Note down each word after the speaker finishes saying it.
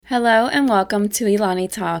Hello and welcome to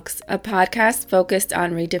Ilani Talks, a podcast focused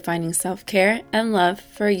on redefining self-care and love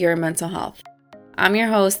for your mental health. I'm your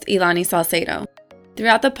host, Ilani Salcedo.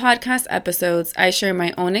 Throughout the podcast episodes, I share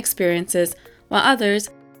my own experiences, while others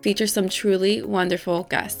feature some truly wonderful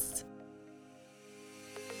guests.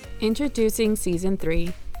 Introducing Season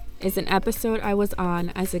 3 is an episode I was on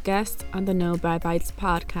as a guest on the No Bad Vibes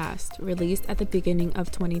podcast, released at the beginning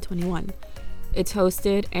of 2021. It's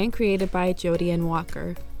hosted and created by Jody Ann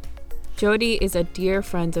Walker. Jody is a dear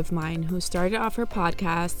friend of mine who started off her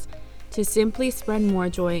podcast to simply spread more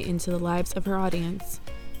joy into the lives of her audience.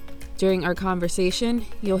 During our conversation,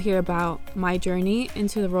 you'll hear about my journey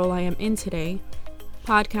into the role I am in today,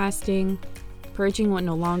 podcasting, purging what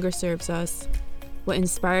no longer serves us, what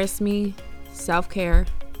inspires me, self-care,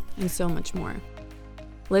 and so much more.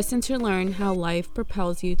 Listen to learn how life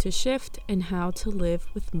propels you to shift and how to live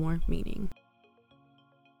with more meaning.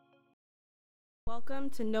 Welcome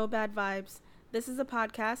to No Bad Vibes. This is a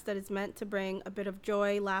podcast that is meant to bring a bit of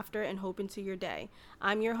joy, laughter, and hope into your day.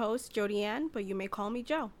 I'm your host, Jody Ann, but you may call me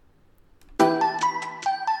Joe.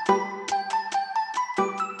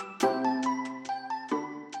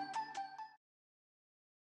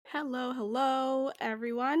 Hello,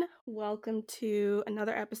 everyone. Welcome to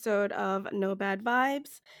another episode of No Bad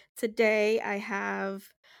Vibes. Today I have,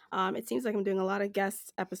 it seems like I'm doing a lot of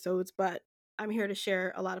guest episodes, but I'm here to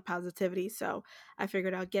share a lot of positivity, so I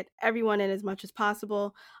figured I'll get everyone in as much as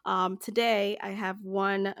possible. Today I have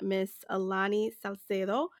one Miss Ilani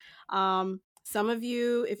Salcedo. Some of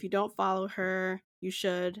you, if you don't follow her, you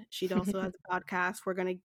should. She also has a podcast. We're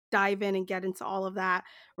going to dive in and get into all of that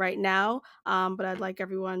right now. But I'd like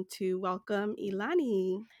everyone to welcome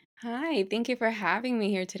Ilani. Hi, thank you for having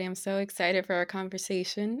me here today. I'm so excited for our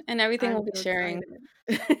conversation and everything we'll be sharing.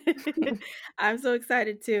 I'm so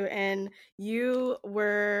excited too. And you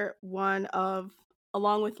were one of,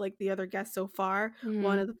 along with like the other guests so far,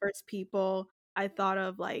 one of the first people I thought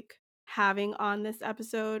of like having on this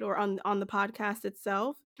episode or on the podcast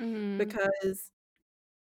itself, because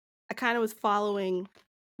I kind of was following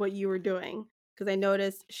what you were doing, because I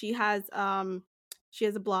noticed she has a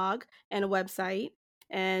blog and a website,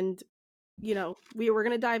 and we were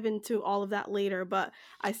going to dive into all of that later, but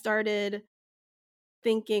I started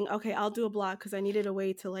thinking, okay, I'll do a blog because I needed a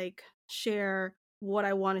way to like share what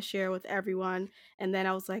I want to share with everyone. And then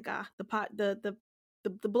I was like, the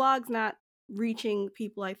blog's not reaching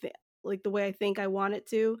people I think like the way I think I want it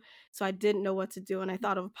to. So I didn't know what to do, and I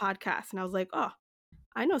thought of a podcast, and I was like, oh,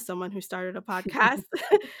 I know someone who started a podcast.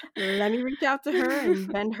 Let me reach out to her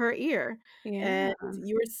and bend her ear. Yeah. And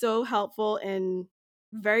you were so helpful and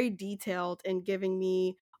very detailed in giving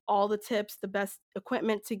me all the tips, the best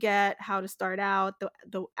equipment to get, how to start out,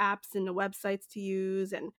 the apps and the websites to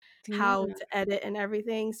use, and how Yeah. to edit and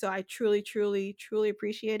everything. So I truly, truly, truly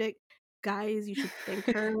appreciate it. Guys, you should thank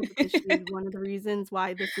her because she is one of the reasons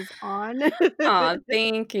why this is on. Oh,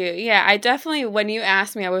 thank you. Yeah, I definitely when you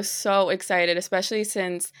asked me, I was so excited, especially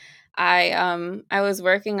since I was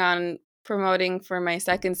working on promoting for my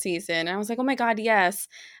second season. I was like, "Oh my God, yes.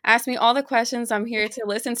 Ask me all the questions. I'm here to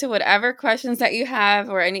listen to whatever questions that you have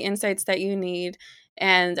or any insights that you need."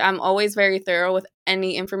 And I'm always very thorough with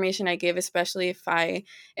any information I give, especially if I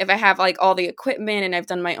have like all the equipment and I've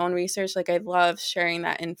done my own research, like I love sharing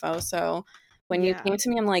that info. So when you Yeah, came to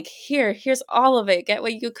me, I'm like, here's all of it. Get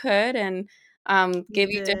what you could and you give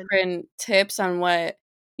you did. different tips on what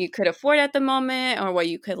you could afford at the moment or what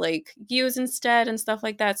you could like use instead and stuff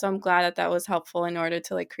like that. So I'm glad that that was helpful in order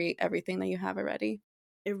to like create everything that you have already.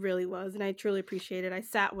 It really was, and I truly appreciate it. I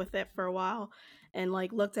sat with it for a while and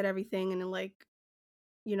like looked at everything, and like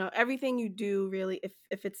everything you do, really,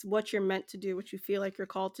 if it's what you're meant to do, what you feel like you're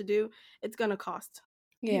called to do, it's gonna cost.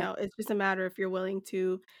 Yeah. It's just a matter if you're willing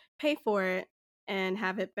to pay for it and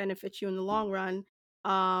have it benefit you in the long run.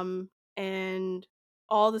 And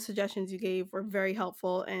all the suggestions you gave were very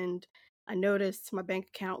helpful, and I noticed my bank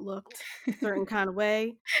account looked a certain kind of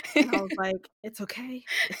way, and I was like, it's okay,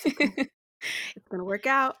 it's okay, it's gonna work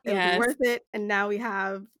out, it'll be Yes. worth it. And now we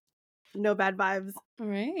have No Bad Vibes on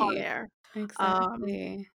Right. air. Um,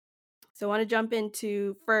 Exactly. so I want to jump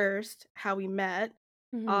into first how we met.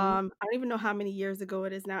 Hmm. I don't even know how many years ago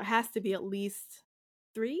it is now. It has to be at least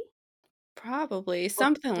three Probably or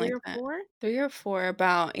something three like or that. four. 3 or 4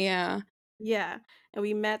 about, yeah. Yeah, and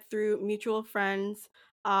we met through mutual friends.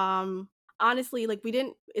 Um, Honestly, like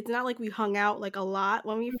it's not like we hung out like a lot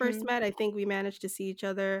when we first Hmm. met. I think we managed to see each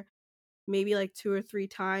other maybe like 2 or 3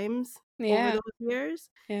 times over Yeah. those years.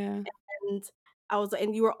 Yeah. And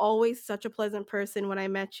and you were always such a pleasant person when I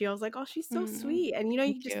met you. I was like, "Oh, she's so Mm, sweet." And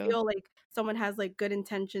thank you just you. feel like someone has like good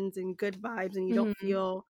intentions and good vibes, and you don't Mhm.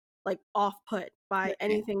 feel like off put by Right.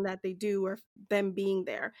 anything that they do or them being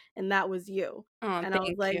there, and that was you. Oh, And I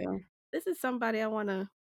was thank like, you. this is somebody I want to,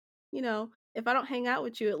 if I don't hang out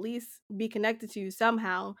with you, at least be connected to you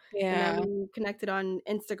somehow. And then Yeah. we connected on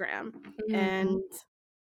Instagram, Mhm. and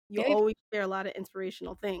you Yeah. always share a lot of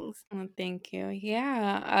inspirational things. Oh, thank you.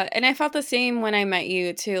 Yeah. And I felt the same when I met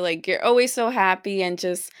you too. Like you're always so happy and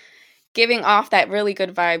just giving off that really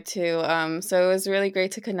good vibe too. So it was really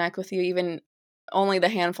great to connect with you, even only the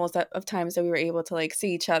handfuls of times that we were able to like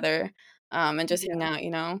see each other, and just hang Yeah. out,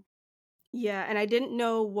 you know? Yeah, and I didn't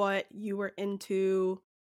know what you were into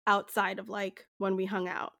outside of, like, when we hung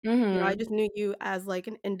out. I Mhm. just knew you as, like,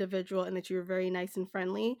 an individual and that you were very nice and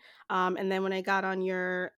friendly, and then when I got on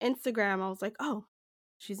your Instagram, I was like, "Oh,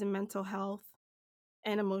 she's in mental health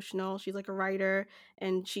and emotional." She's like a writer,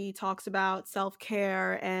 and she talks about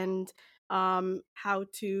self-care and how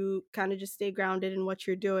to kind of just stay grounded in what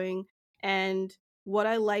you're doing. And what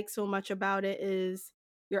I like so much about it is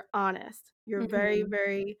you're honest. You're very, Mhm.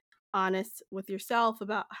 very honest with yourself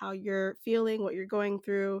about how you're feeling, what you're going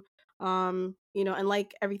through. And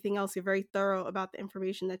like everything else, you're very thorough about the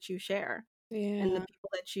information that you share and the Yeah. people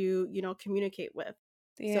that you communicate with.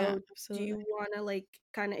 Yeah, So, do you absolutely. want to like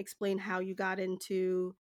kind of explain how you got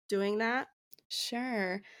into doing that?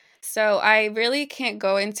 Sure. So I really can't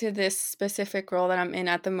go into this specific role that I'm in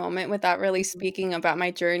at the moment without really Mhm. speaking about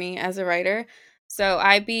my journey as a writer. So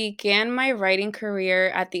I began my writing career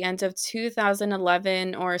at the end of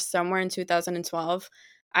 2011 or somewhere in 2012.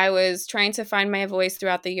 I was trying to find my voice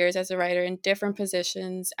throughout the years as a writer in different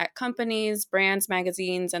positions at companies, brands,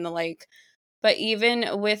 magazines, and the like. But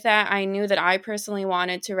even with that, I knew that I personally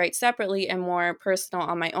wanted to write separately and more personal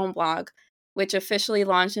on my own blog, which officially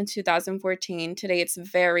launched in 2014. Today, it's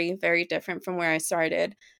very, very different from where I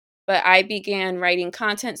started. But I began writing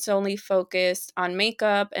content solely focused on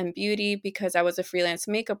makeup and beauty because I was a freelance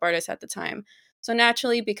makeup artist at the time. So,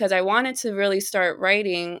 naturally, because I wanted to really start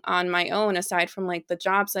writing on my own, aside from like the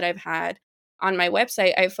jobs that I've had on my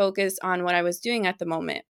website, I focused on what I was doing at the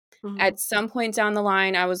moment. Mhm. At some point down the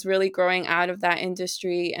line, I was really growing out of that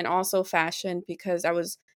industry and also fashion because I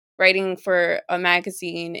was writing for a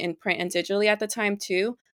magazine in print and digitally at the time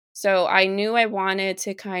too. So I knew I wanted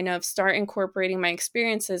to kind of start incorporating my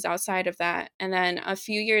experiences outside of that. And then a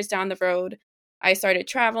few years down the road, I started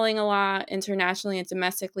traveling a lot internationally and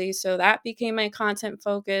domestically. So that became my content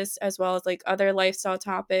focus as well as like other lifestyle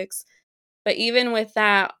topics. But even with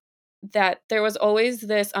that there was always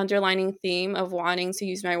this underlining theme of wanting to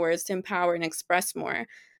use my words to empower and express more.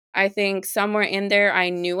 I think somewhere in there, I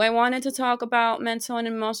knew I wanted to talk about mental and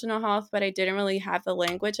emotional health, but I didn't really have the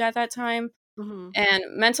language at that time. Mhm. And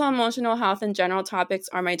mental and emotional health and general topics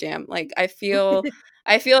are my jam. Like I feel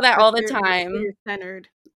that all the That's where you're time. centered.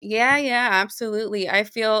 Yeah, yeah, absolutely. I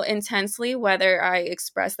feel intensely whether I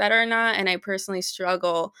express that or not, and I personally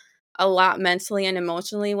struggle a lot mentally and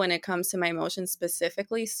emotionally when it comes to my emotions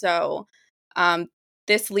specifically. So, um,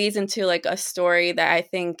 this leads into like a story that I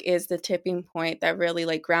think is the tipping point that really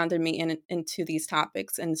like grounded me into these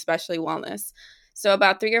topics and especially wellness. So,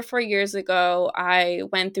 about 3 or 4 years ago, I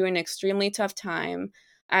went through an extremely tough time.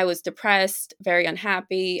 I was depressed, very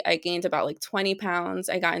unhappy. I gained about like 20 pounds.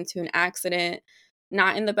 I got into an accident,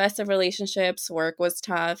 not in the best of relationships. Work was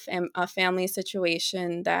tough, and a family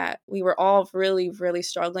situation that we were all really, really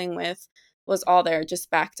struggling with was all there just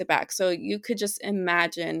back to back. So you could just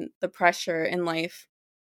imagine the pressure in life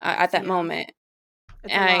at that Yeah, moment.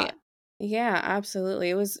 it's a I lot. Yeah,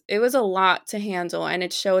 absolutely. It was a lot to handle and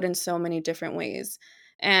it showed in so many different ways.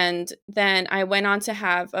 And then I went on to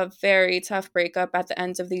have a very tough breakup at the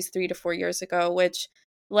end of these 3 to 4 years ago, which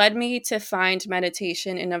led me to find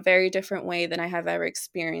meditation in a very different way than I have ever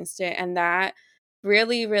experienced it. And that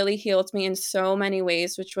really, really healed me in so many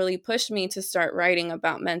ways, which really pushed me to start writing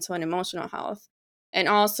about mental and emotional health. And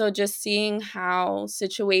also just seeing how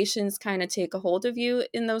situations kind of take a hold of you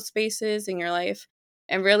in those spaces in your life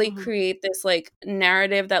and really Mhm. create this like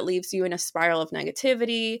narrative that leaves you in a spiral of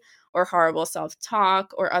negativity or horrible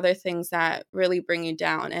self-talk or other things that really bring you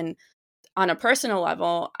down. And on a personal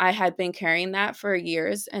level, I had been carrying that for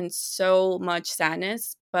years and so much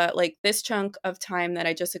sadness, but like this chunk of time that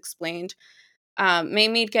I just explained made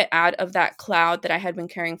me get out of that cloud that I had been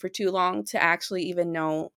carrying for too long to actually even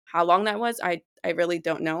know how long that was. I really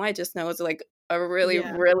don't know. I just know it's like a really,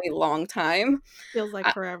 Yeah, really long time. feels like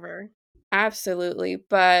forever. Absolutely.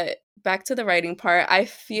 But back to the writing part, I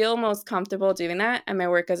feel most comfortable doing that and my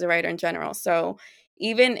work as a writer in general. So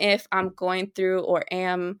even if I'm going through or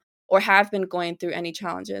am or have been going through any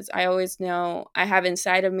challenges, I always know I have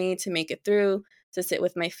inside of me to make it through, to sit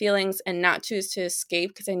with my feelings and not choose to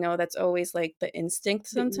escape because I know that's always like the instinct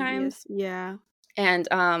The easiest. sometimes. Yeah. and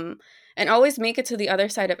always make it to the other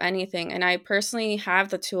side of anything. And I personally have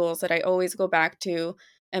the tools that I always go back to,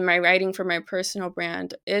 and my writing for my personal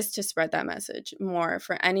brand is to spread that message more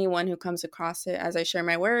for anyone who comes across it as I share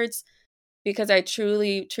my words, because I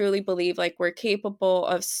truly truly believe like we're capable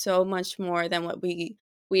of so much more than what we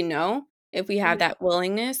know, if we have Yeah. that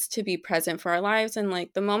willingness to be present for our lives, and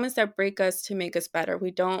like the moments that break us to make us better.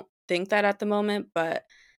 We don't think that at the moment, but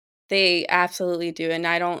they absolutely do. And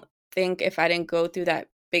I don't think if I didn't go through that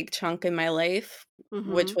big chunk in my life,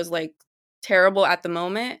 which Mm-hmm. was like terrible at the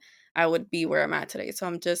moment, I would be where I'm at today. So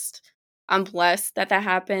I'm blessed that that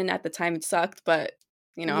happened. At the time it sucked, but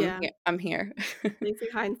Yeah. I'm here. They say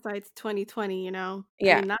hindsight's 2020, I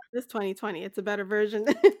Yeah. mean, not this 2020, it's a better version.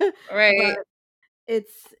 But Right.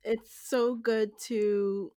 it's so good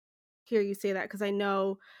to hear you say that, because I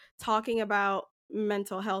know talking about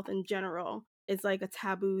mental health in general is like a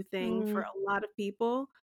taboo thing for Mm, a lot of people,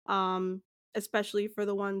 um, especially for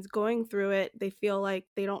the ones going through it. They feel like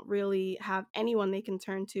they don't really have anyone they can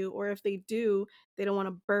turn to, or if they do, they don't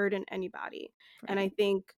wanna burden anybody. And I right.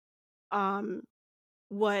 think, um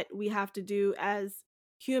what we have to do as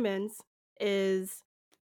humans is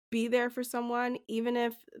be there for someone, even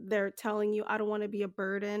if they're telling you, "I don't wanna be a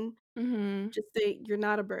burden." Mhm. Just say, "You're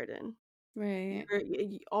not a burden." Right. You're y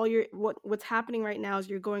y all your what's happening right now is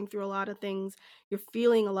you're going through a lot of things, you're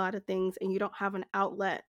feeling a lot of things, and you don't have an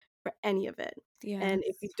outlet for any of it. And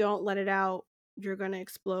if you Yes. don't let it out, you're gonna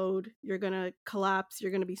explode, you're gonna collapse,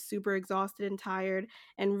 you're gonna be super exhausted and tired,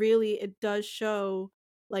 and really, it does show,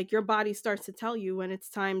 like, your body starts to tell you when it's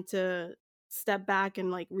time to step back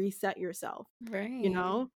and, like, reset yourself, you Right.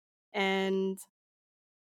 know? And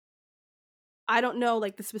I don't know,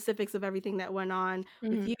 like, the specifics of everything that went on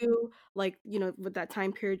with Mhm. you, like, with that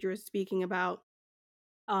time period you were speaking about.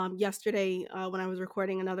 Yesterday, when I was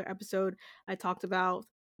recording another episode, I talked about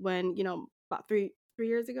when, about 3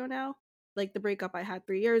 years ago now, like, the breakup I had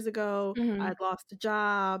 3 years ago. I Mhm. had lost a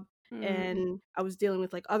job, Mm. and I was dealing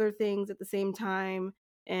with, like, other things at the same time,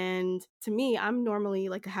 and to me, I'm normally,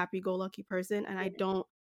 like, a happy-go-lucky person, and Yeah.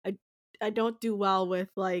 I don't do well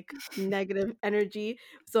with, like, negative energy,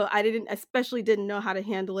 so I didn't know how to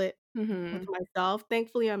handle it with Mhm. myself.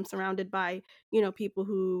 Thankfully, I'm surrounded by, people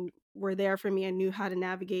who were there for me and knew how to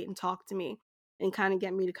navigate and talk to me and kinda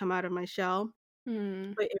get me to come out of my shell.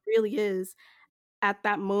 Mm. But it really is at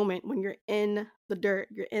that moment when you're in the dirt,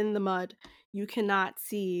 you're in the mud, you cannot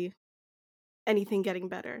see anything getting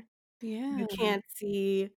better. You Yeah. can't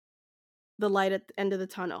see the light at the end of the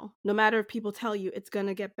tunnel. No matter if people tell you it's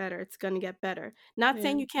gonna get better, it's gonna get better. Not Yeah.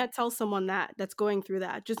 saying you can't tell someone that's going through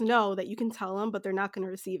that. Just know that you can tell them, but they're not gonna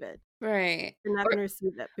receive it. Right. They're not Or gonna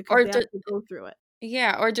receive it because or they have ju to go through it.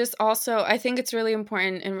 yeah, or just also I think it's really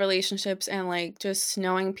important in relationships and, like, just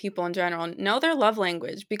knowing people in general, know their love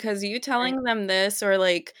language, because you Right. telling them this, or,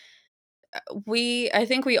 like, I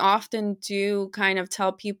think we often do kind of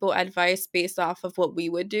tell people advice based off of what we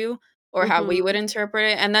would do or how we would Mhm. interpret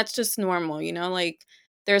it, and that's just normal, like,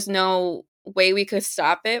 there's no way we could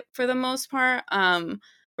stop it for the most part,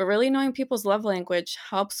 but really knowing people's love language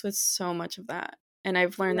helps with so much of that, and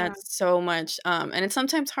I've learned Yeah. that so much, and it's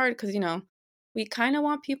sometimes hard because we kinda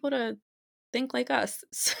want people to think like us,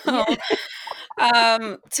 Yeah.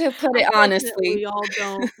 so, to put it Unfortunately, honestly.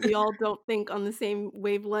 we all don't think on the same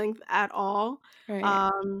wavelength at all. Right,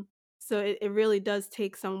 Um, so it really does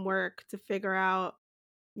take some work to figure out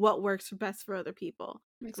what works best for other people.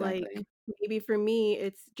 Like, exactly. maybe for me,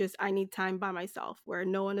 it's just I need time by myself where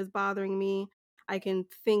no one is bothering me. I can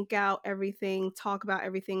think out everything, talk about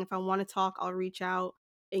everything. If I want to talk, I'll reach out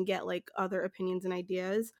and get like other opinions and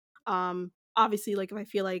ideas. Obviously, like if I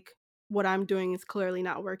feel like what I'm doing is clearly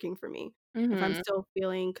not working for me. If I'm Mhm. still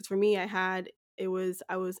feeling, because for me, I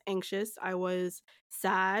was anxious, I was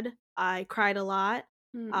sad, I cried a lot.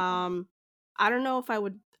 Mm. Um, I don't know if I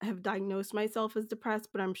would have diagnosed myself as depressed,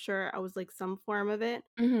 but I'm sure I was like some form of it.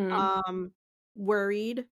 Mhm. Um,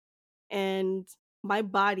 Worried, and my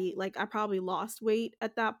body, like I probably lost weight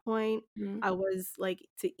at that point. Mhm. I was like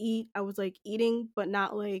to eat, I was like eating, but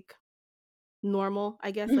not like normal,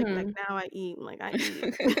 I guess. Like Mhm. now I eat.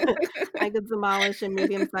 I could demolish a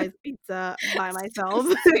medium-sized pizza by myself.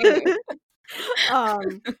 Same.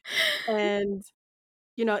 Um, and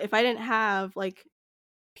if I didn't have like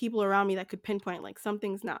people around me that could pinpoint like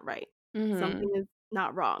something's not right. Something Mhm. is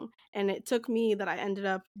not wrong. And it took me that I ended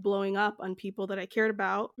up blowing up on people that I cared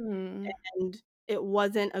about, Mm. and it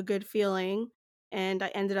wasn't a good feeling, and I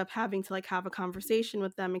ended up having to like have a conversation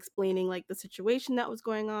with them explaining like the situation that was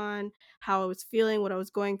going on, how I was feeling, what I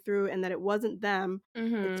was going through, and that it wasn't them.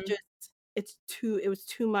 It's Mhm. just it was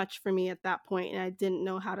too much for me at that point, and I didn't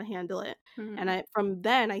know how to handle it. And Mhm. I from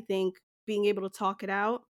then I think being able to talk it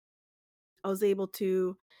out, I was able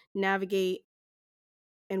to navigate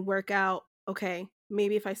and work out, okay,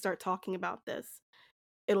 maybe if I start talking about this,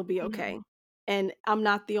 it'll be Mhm. okay. And I'm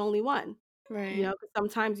not the only one. You Right. know, 'cause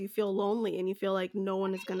sometimes you feel lonely and you feel like no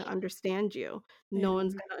one is gonna understand you. No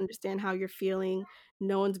one's Yeah. gonna understand how you're feeling.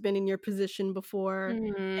 No one's been in your position before,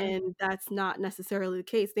 Mhm. and that's not necessarily the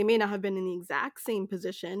case. They may not have been in the exact same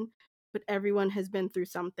position, but everyone has been through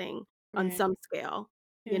something on Right. some scale,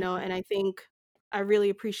 you Yeah. know, and I think I really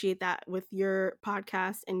appreciate that with your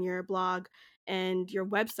podcast and your blog and your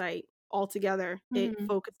website altogether. It Mhm.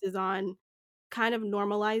 focuses on kind of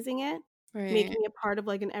normalizing it, Right. making it part of,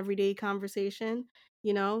 like, an everyday conversation,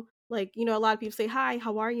 you know? Like, you know, a lot of people say, "Hi,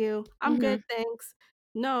 how are you?" "I'm good, Mhm. thanks."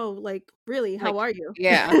 No, like, really, Like, how are you?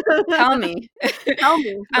 yeah. Tell me. Tell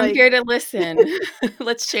me, I'm like here to listen.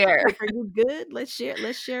 Let's share. like, "Are you good? Let's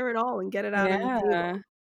share it all and get it out on the table."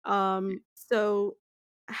 Yeah. So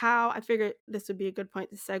how I figured this would be a good point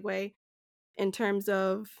to segue in terms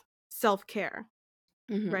of self-care,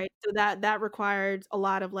 Mhm. right? So that required a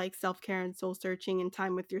lot of, like, self-care and soul searching and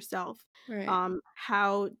time with yourself. Right. Um,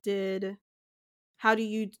 how did how do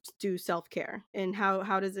you do self-care, and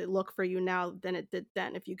how does it look for you now than it did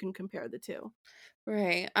then, if you can compare the 2?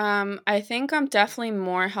 Right. I think I'm definitely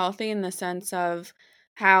more healthy in the sense of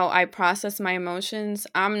how I process my emotions.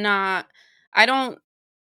 I don't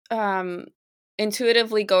um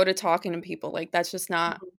intuitively go to talking to people. Like that's just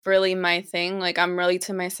not Mhm. really my thing. Like I'm really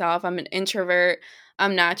to myself. I'm an introvert.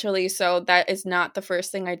 I'm naturally so that is not the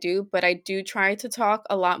first thing I do, but I do try to talk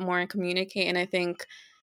a lot more and communicate, and I think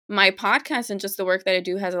my podcast and just the work that I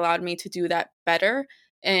do has allowed me to do that better,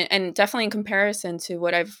 and definitely in comparison to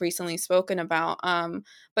what I've recently spoken about.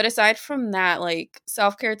 But aside from that, like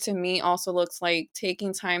self-care to me also looks like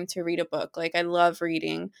taking time to read a book. Like I love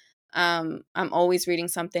reading. I'm always reading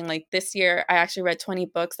something. Like this year I actually read 20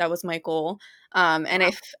 books. That was my goal. And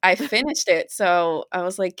I finished it. So I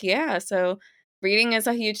was like, yeah, so reading is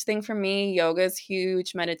a huge thing for me. Yoga is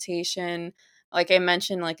huge, meditation, like I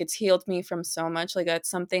mentioned, like it's healed me from so much. Like that's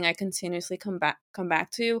something I continuously come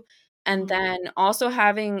back to. And Mhm. then also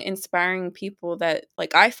having inspiring people that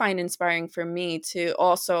like I find inspiring for me to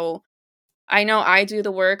also, I know I do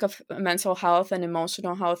the work of mental health and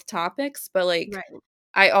emotional health topics, but like Right,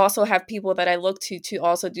 I also have people that I look to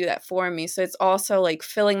also do that for me. So it's also like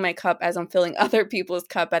filling my cup as I'm filling other people's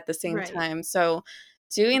cup at the same right. time. So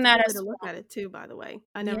doing That's a that good way to as look well. at it too, by the way.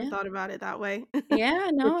 I never Yeah. thought about it that way. Yeah,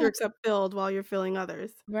 Get no, your cup filled while you're filling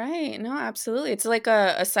others. right. No, absolutely. It's like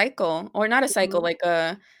a cycle, or not a cycle, Mhm. like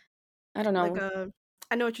a, I don't Like know, a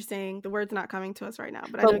I know what you're saying. The word's not coming to us right now,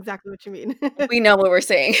 but I know but exactly what you mean. we know what we're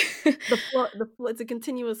saying. The flow, it's a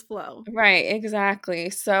continuous flow. Right, exactly.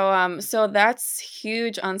 So that's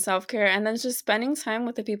huge on self-care, and then just spending time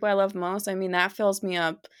with the people I love most. I mean, that fills me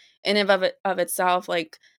up in and of itself,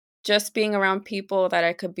 like just being around people that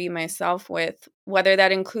I could be myself with, whether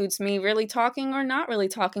that includes me really talking or not really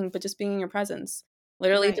talking, but just being in your presence.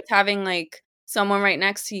 Literally Right, just having like someone right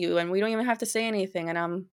next to you and we don't even have to say anything and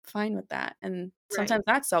I'm fine with that. And right. sometimes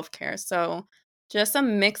that's self-care. So just a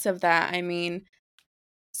mix of that. I mean,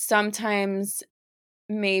 sometimes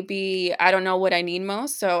maybe I don't know what I need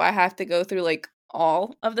most, so I have to go through, like,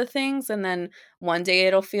 all of the things, and then one day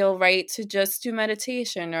it'll feel right to just do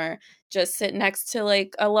meditation or just sit next to,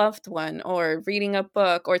 like, a loved one or reading a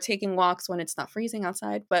book or taking walks when it's not freezing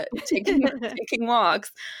outside, but taking taking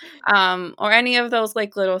walks, or any of those,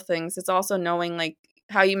 like, little things. It's also knowing, like,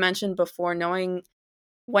 how you mentioned before, knowing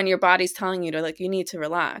when your body's telling you to like you need to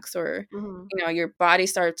relax, or Mhm. your body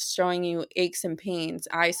starts showing you aches and pains.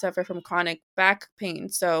 I suffer from chronic back pain,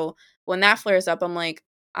 so when that flares up I'm like,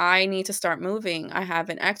 I need to start moving. I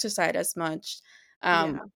haven't exercised as much.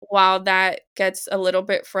 Yeah. While that gets a little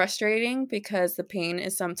bit frustrating because the pain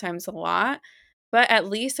is sometimes a lot, but at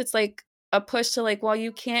least it's like a push to like, well,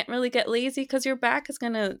 you can't really get lazy because your back is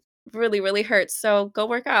gonna really hurt, so go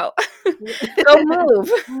work out. Go move.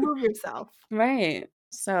 Move yourself. Right.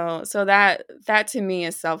 So that to me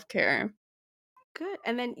is self-care. Good,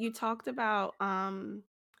 and then you talked about,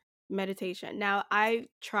 meditation. Now, I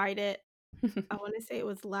tried it, I wanna say it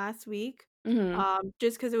was last week, Mhm.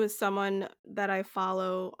 just because it was someone that I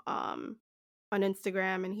follow, on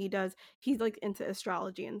Instagram, and he's, like, into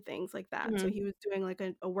astrology and things like that, so Mhm. he was doing, like,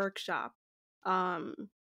 a workshop, um,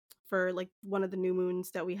 for, like, one of the new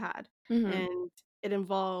moons that we had, Mhm. and it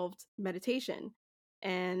involved meditation,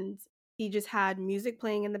 and he just had music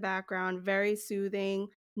playing in the background, very soothing,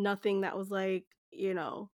 nothing that was, like,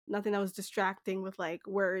 nothing that was distracting with, like,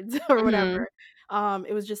 words or Mhm. whatever,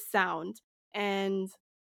 it was just sound, and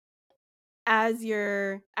as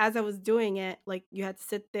I was doing it, like, you had to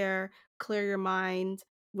sit there, clear your mind,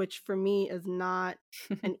 which for me is not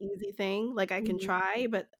an easy thing. Like I can Mhm. try,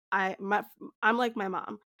 but I'm like my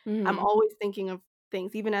mom. I'm Mhm. always thinking of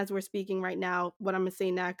things, even as we're speaking right now, what I'm gonna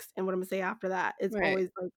say next and what I'm gonna say after that. It's Right. always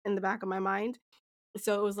like in the back of my mind.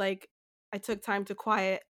 So it was like I took time to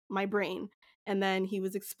quiet my brain. And then he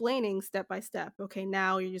was explaining step by step. Okay,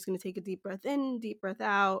 now you're just going to take a deep breath in, deep breath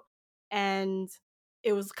out. And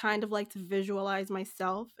it was kind of like to visualize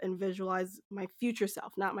myself and visualize my future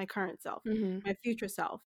self, not my current self, Mhm. my future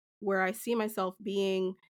self, where I see myself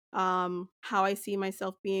being, how I see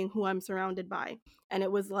myself being, who I'm surrounded by. And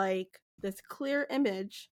it was like this clear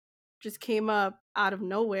image just came up out of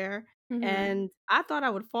nowhere, Mhm. and I thought I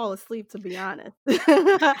would fall asleep, to be honest.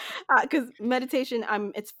 Because meditation,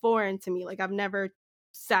 it's foreign to me. Like I've never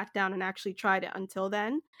sat down and actually tried it until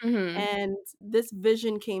then. Mhm. And this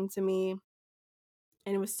vision came to me,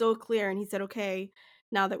 and it was so clear. And he said, "Okay,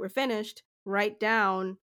 now that we're finished, write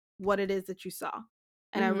down what it is that you saw."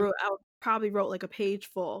 And Mhm. I probably wrote like a page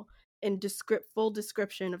full in full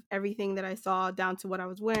description of everything that I saw, down to what I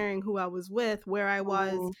was wearing, who I was with, where I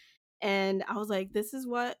was, Oh. and I was like, "This is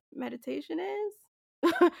what meditation is?"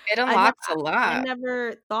 It I never unlocks a I lot.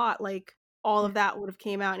 never thought, like, all of that would have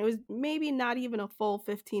came out, and it was maybe not even a full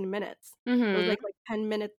 15 minutes. It was, Mhm. like, 10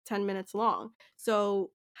 minutes long.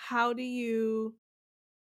 So, how do you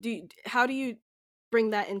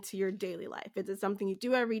bring that into your daily life? Is it something you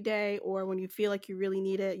do every day, or when you feel like you really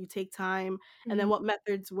need it, you take time? And then Mhm. what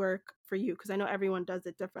methods work for you? Because I know everyone does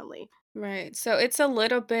it differently. Right. So it's a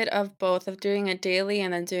little bit of both of doing it daily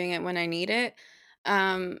and then doing it when I need it.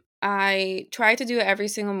 I try to do it every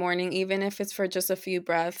single morning, even if it's for just a few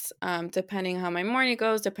breaths, depending how my morning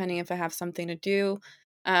goes, depending if I have something to do,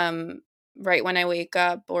 um, right when I wake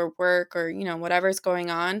up or work or, whatever's going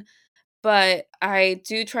on. But I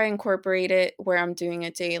do try and incorporate it where I'm doing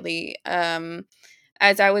it daily.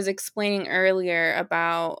 As I was explaining earlier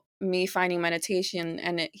about me finding meditation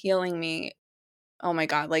and it healing me, oh my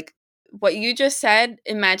god, like, what you just said,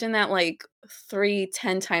 imagine that, like, 3,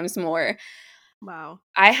 10 times more. Wow.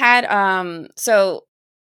 I had, so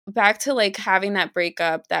back to, like, having that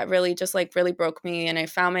breakup that really just, like, really broke me, and I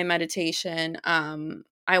found my meditation,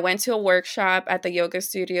 I went to a workshop at the yoga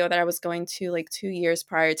studio that I was going to, like, 2 years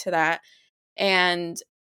prior to that, and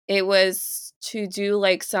it was to do,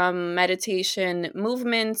 like, some meditation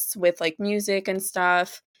movements with, like, music and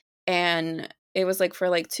stuff, and it was, like, for,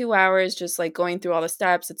 like, 2 hours just, like, going through all the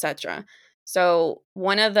steps, etcetera. So,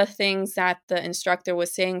 one of the things that the instructor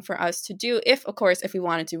was saying for us to do, if of course, if we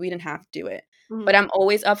wanted to, we didn't have to do it, but Mhm. I'm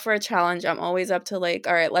always up for a challenge, I'm always up to, like,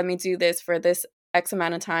 "Alright, let me do this for this X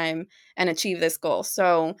amount of time and achieve this goal."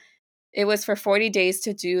 So, it was for 40 days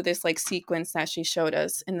to do this, like, sequence that she showed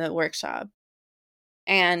us in the workshop.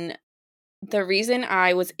 And the reason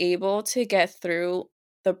I was able to get through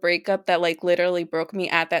the breakup that, like, literally broke me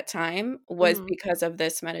at that time was Mhm. because of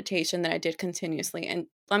this meditation that I did continuously, and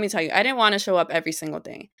let me tell you, I didn't wanna show up every single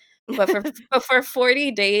day, but for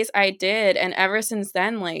 40 days, I did, and ever since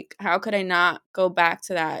then, like, how could I not go back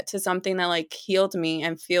to that, to something that, like, healed me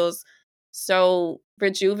and feels so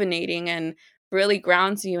rejuvenating and really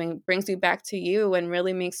grounds you and brings you back to you and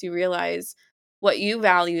really makes you realize what you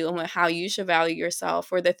value and how you should value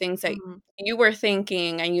yourself, or the things that Mhm. you were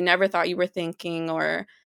thinking and you never thought you were thinking, or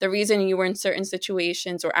the reason you were in certain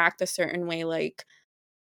situations or act a certain way. Like,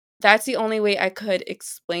 that's the only way I could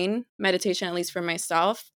explain meditation, at least for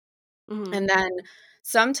myself. Mhm. And then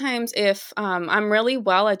sometimes if I'm really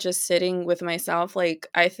well at just sitting with myself, like,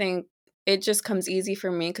 I think it just comes easy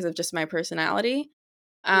for me because of just my personality.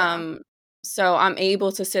 Yeah. um, so I'm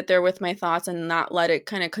able to sit there with my thoughts and not let it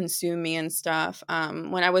kinda consume me and stuff.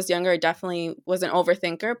 When I was younger, I definitely was an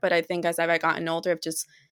overthinker, but I think as I've gotten older, I've just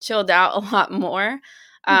chilled out a lot more.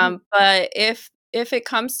 Mhm. But if it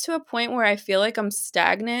comes to a point where I feel like I'm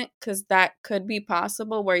stagnant, because that could be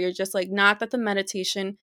possible, where you're just like, not that the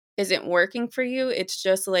meditation isn't working for you, it's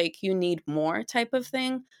just like you need more type of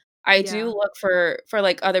thing. I do Yeah. look for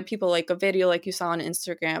like other people, like a video like you saw on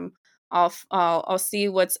Instagram. I'll see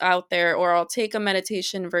what's out there, or I'll take a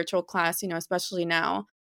meditation virtual class, especially now.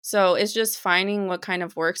 So it's just finding what kind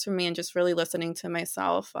of works for me and just really listening to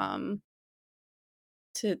myself,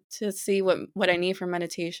 to see what I need for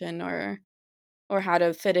meditation, or how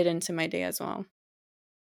to fit it into my day as well.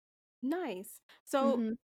 Nice. So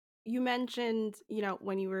Mhm. you mentioned,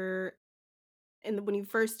 when you were when you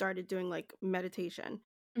first started doing like meditation,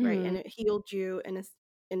 right? And Mhm. it healed you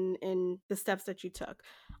in the steps that you took.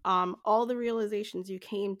 All the realizations you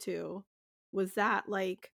came to, was that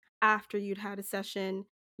like after you'd had a session,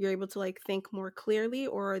 you're able to like think more clearly,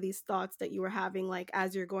 or are these thoughts that you were having like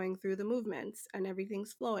as you're going through the movements and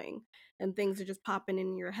everything's flowing and things are just popping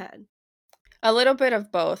in your head? A little bit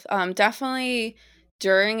of both. Definitely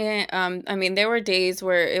during it, I mean, there were days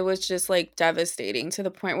where it was just, like, devastating to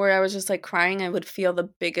the point where I was just, like, crying. I would feel the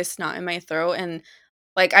biggest knot in my throat, and,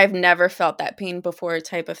 like, I've never felt that pain before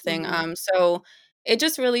type of thing. Mhm. So it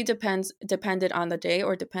just really depended on the day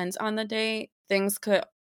or depends on the day. Things could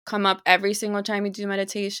come up every single time you do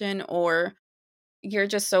meditation, or you're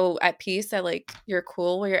just so at peace that, like, you're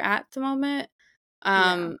cool where you're at the moment.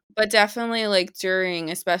 Yeah. But definitely, like,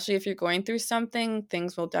 during, especially if you're going through something,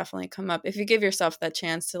 things will definitely come up if you give yourself that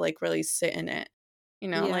chance to, like, really sit in it.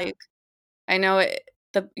 Yeah. Like, I know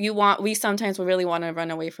we sometimes will really wanna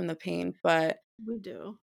run away from the pain, but We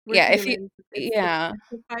do. We're yeah, if you humans. yeah,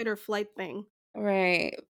 It's a fight or flight thing,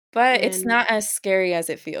 right. But it's and not as scary as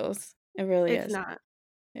it feels. It really it's is. not.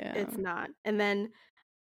 Yeah. It's not. And then,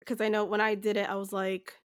 because I know when I did it, I was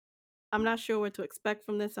like, I'm not sure what to expect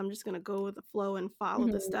from this. I'm just gonna go with the flow and follow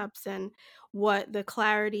the Mhm. steps, and what the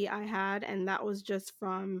clarity I had, and that was just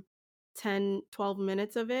from 10, 12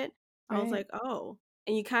 minutes of it. I was Right. like, "Oh."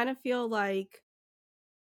 And you kind of feel like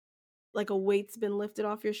a weight's been lifted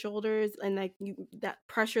off your shoulders, and like that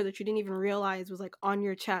pressure that you didn't even realize was like on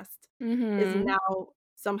your chest is Mhm. now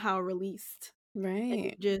somehow released. And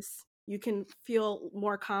Right. you can feel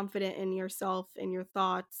more confident in yourself and your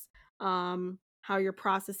thoughts, how you're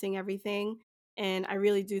processing everything. And I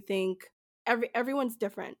really do think everyone's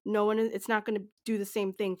different. No one is, it's not going to do the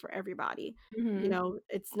same thing for everybody. Mhm.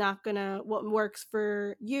 It's not gonna, what works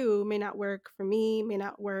for you may not work for me, may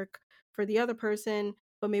not work for the other person,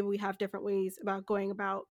 but maybe we have different ways about going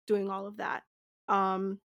about doing all of that.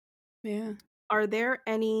 um Yeah. are there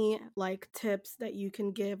any, like, tips that you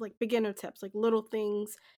can give, like, beginner tips, like, little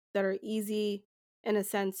things that are easy in a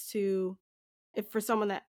sense to, if for someone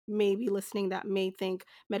that may be listening that may think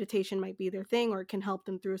meditation might be their thing or it can help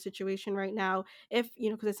them through a situation right now, if,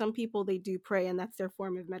 because some people, they do pray and that's their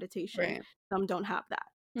form of meditation. Right. Some don't have that.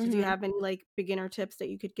 So do you Mhm. have any, like, beginner tips that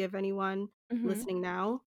you could give anyone Mhm. listening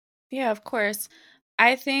now? Yeah, of course.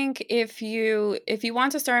 I think if you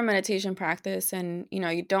want to start a meditation practice and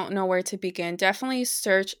you don't know where to begin, definitely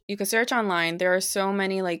search. You can search online. There are so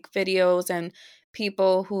many like videos and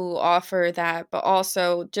people who offer that, but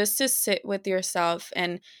also just to sit with yourself,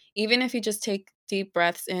 and even if you just take deep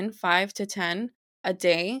breaths in 5 to 10 a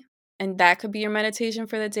day, and that could be your meditation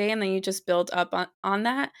for the day, and then you just build up on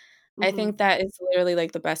that. I Mhm. think that is literally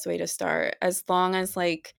like the best way to start. As long as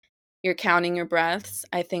like you're counting your breaths,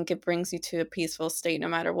 I think it brings you to a peaceful state no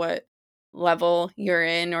matter what level you're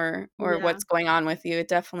in or Yeah. what's going on with you. It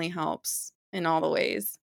definitely helps in all the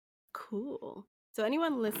ways. Cool. So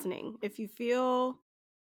anyone listening, if you feel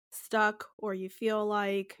stuck or you feel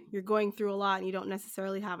like you're going through a lot and you don't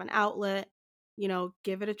necessarily have an outlet,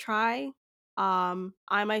 give it a try.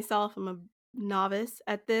 I myself am a novice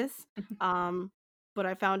at this, um, but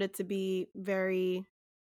I found it to be very,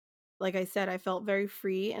 like I said, I felt very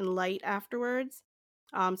free and light afterwards.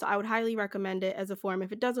 So I would highly recommend it as a form.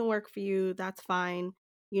 If it doesn't work for you, that's fine.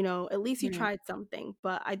 At least you Right. tried something.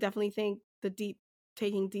 But I definitely think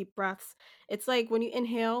taking deep breaths, it's like when you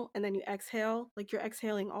inhale and then you exhale, like you're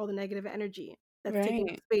exhaling all the negative energy that's taking up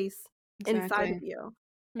Right. space inside of Exactly. you.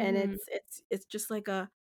 And Mhm. it's just like a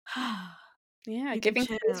Yeah, you can giving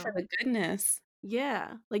space for chill. the goodness.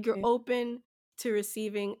 Yeah, like you're Yeah. open to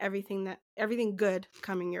receiving everything good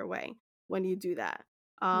coming your way when you do that.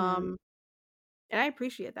 Yeah. Um, and I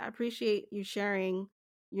appreciate that. I appreciate you sharing,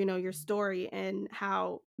 your story and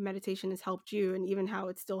how meditation has helped you and even how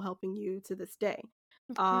it's still helping you to this day.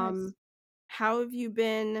 Of course. Um, how have you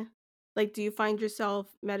been, like, do you find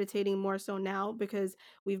yourself meditating more so now because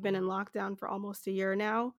we've been in lockdown for almost a year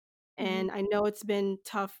now, Mhm. and I know it's been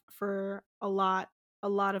tough for a lot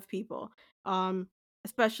of people.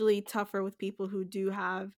 Especially tougher with people who do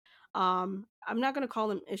have, I'm not going to call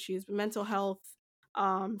them issues, but mental health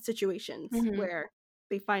situations Mhm. where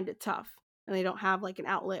they find it tough and they don't have like an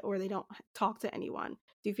outlet or they don't talk to anyone.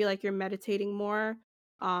 Do you feel like you're meditating more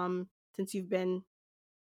since you've been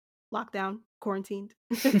locked down, quarantined?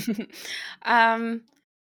 Um,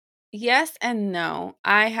 yes and no.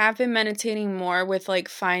 I have been meditating more with like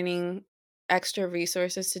finding extra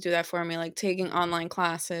resources to do that for me, like taking online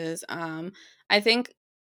classes. I think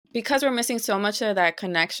because we're missing so much of that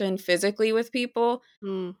connection physically with people,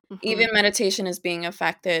 Mm, even mhm. meditation is being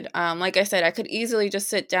affected. Like I said, I could easily just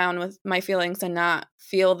sit down with my feelings and not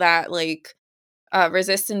feel that like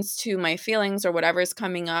resistance to my feelings or whatever's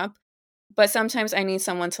coming up. But sometimes I need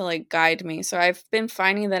someone to like guide me. So I've been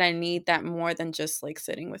finding that I need that more than just like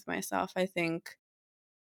sitting with myself. I think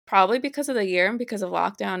probably because of the year and because of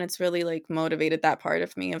lockdown, it's really like motivated that part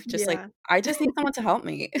of me of just like, Yeah. I just need someone to help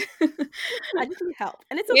me. I just need help,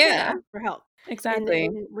 and it's okay to Yeah. ask for help. Exactly.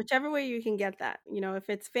 in whichever way you can get that. You know, if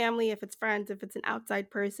it's family, if it's friends, if it's an outside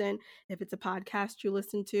person, if it's a podcast you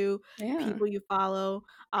listen to, Yeah. people you follow.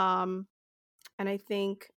 Um, and I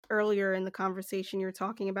think earlier in the conversation you're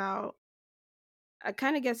talking about, I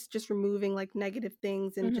kind of guess just removing like negative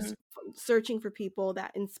things and Mhm. just searching for people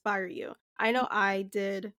that inspire you. I know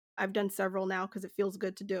I've done several now because it feels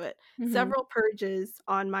good to do it. Mhm. Several purges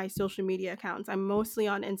on my social media accounts. I'm mostly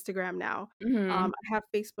on Instagram now. Mhm. I have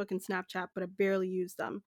Facebook and Snapchat, but I barely use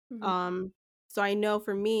them. Mhm. Um, so I know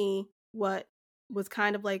for me what was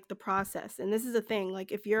kind of like the process. And this is a thing,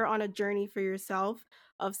 like if you're on a journey for yourself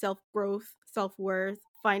of self growth, self worth,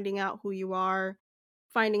 finding out who you are,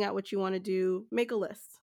 finding out what you want to do, make a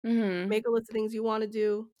list. Mhm. Make a list of things you want to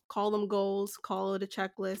do, call them goals, call it a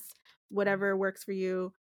checklist, whatever works for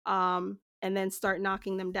you. And then start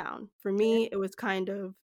knocking them down. For me, it was kind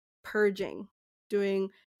of purging, doing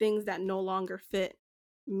things that no longer fit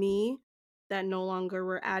me, that no longer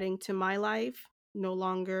were adding to my life, no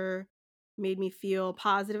longer made me feel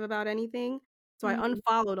positive about anything. So I Mhm.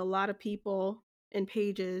 unfollowed a lot of people and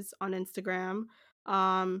pages on Instagram.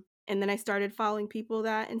 And then I started following people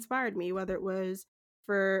that inspired me, whether it was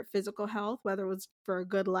for physical health, whether it was for a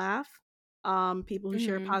good laugh, people who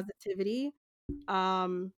share Mhm. positivity.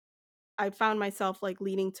 Um, I found myself like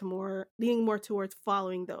leaning more towards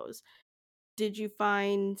following those. Did you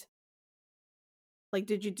find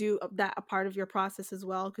did you do that a part of your process as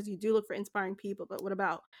well? Because you do look for inspiring people, but what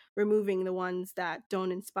about removing the ones that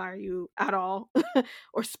don't inspire you at all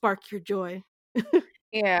or spark your joy?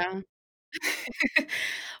 Yeah.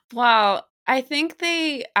 Wow. I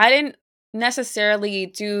didn't necessarily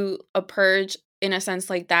do a purge in a sense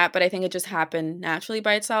like that, but I think it just happened naturally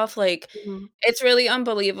by itself. Like, Mhm. it's really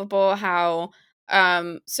unbelievable how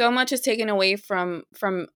so much is taken away from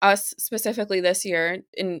us specifically this year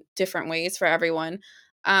in different ways for everyone.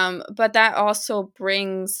 But that also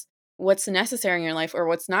brings what's necessary in your life or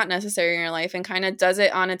what's not necessary in your life and kind of does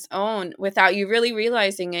it on its own without you really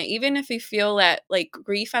realizing it. Even if you feel that like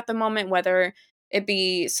grief at the moment, whether it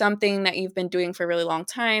be something that you've been doing for a really long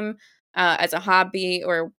time, as a hobby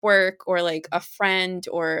or work or like a friend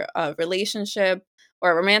or a relationship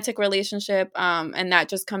or a romantic relationship, and that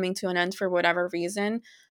just coming to an end for whatever reason.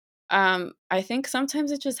 I think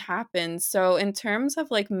sometimes it just happens. So in terms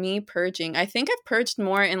of like me purging, I think I've purged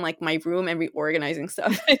more in like my room and reorganizing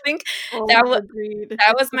stuff. I think that Oh, agreed.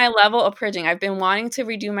 that was my level of purging. I've been wanting to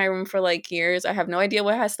redo my room for like years. I have no idea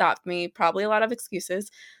what has stopped me. Probably a lot of excuses,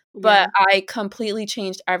 but Yeah. I completely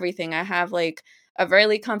changed everything. I have like a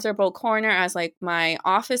very comfortable corner as like my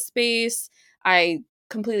office space. I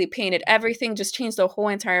completely painted everything, just changed the whole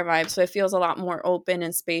entire vibe. So it feels a lot more open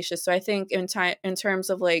and spacious. So I think in terms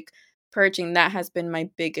of like purging, that has been my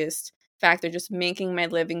biggest factor, just making my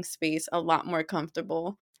living space a lot more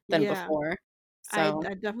comfortable than Yeah. before. I So,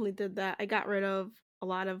 definitely did that. I got rid of a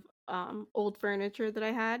lot of old furniture that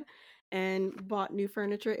I had and bought new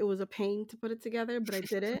furniture. It was a pain to put it together, but I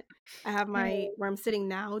did it. I have my yeah. where I'm sitting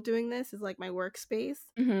now doing this is like my workspace.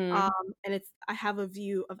 Mhm. And it's I have a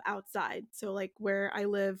view of outside. So like where I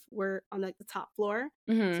live, we're on like the top floor.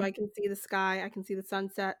 So I Mhm. can see the sky, I can see the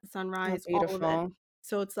sunset, the Oh, sunrise, all of it. beautiful.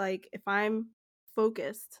 So it's like if I'm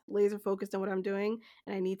focused, laser focused on what I'm doing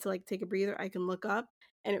and I need to like take a breather, I can look up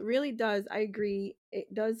and it really does, I agree,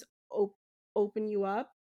 it does open you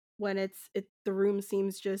up when the room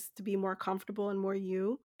seems just to be more comfortable and more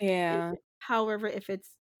you. It, Yeah. however, if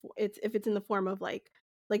it's in the form of like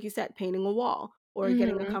you said, painting a wall or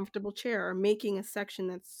getting a Mhm. comfortable chair or making a section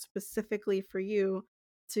that's specifically for you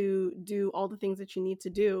to do all the things that you need to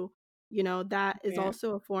do, that is Yeah.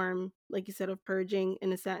 also a form, like you said, of purging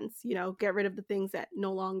in a sense. Get rid of the things that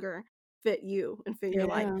no longer fit you and fit your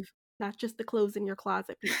life, Yeah. not just the clothes in your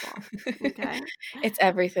closet, people. Okay? It's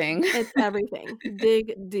everything. It's everything.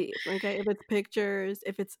 Dig deep, okay? If it's pictures,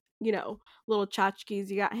 if it's, little tchotchkes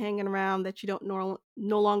you got hanging around that you don't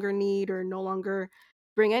no longer need or no longer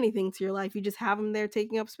bring anything to your life, you just have them there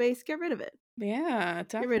taking up space, get rid of it. Yeah,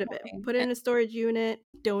 Get rid of it. definitely. Put it in a storage unit,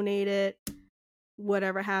 donate it,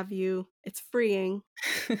 whatever have you. It's freeing,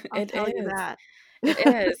 I'll It tell you is. that.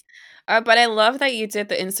 It is. But I love that you did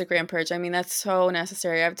the Instagram purge. I mean, that's so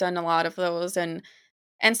necessary. I've done a lot of those, and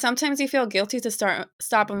sometimes you feel guilty to stop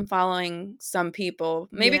unfollowing some people.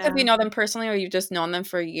 Maybe because you Yeah. know them personally or you've just known them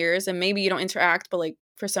for years and maybe you don't interact, but like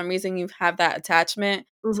for some reason you have that attachment.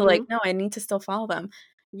 So like, Mhm. no, I need to still follow them.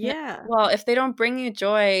 Yeah. Yeah. Well, if they don't bring you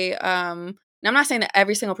joy, and I'm not saying that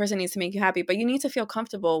every single person needs to make you happy, but you need to feel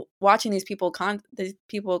comfortable watching these people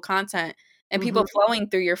content and people Mhm. flowing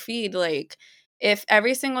through your feed. Like, if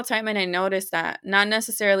every single time, and I noticed that, not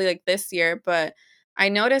necessarily like this year, but I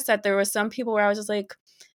noticed that there was some people where I was just like,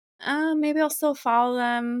 maybe I'll still follow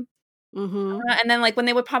them. Mm-hmm. And then, like, when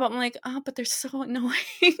they would pop up, I'm like, "Oh, but they're so annoying."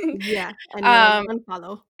 Yeah, and you're like Um,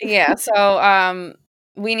 unfollow. yeah, so,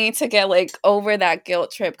 we need to get, like, over that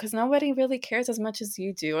guilt trip because nobody really cares as much as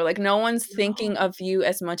you do, or, like, no one's thinking No. of you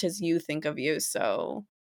as much as you think of you, so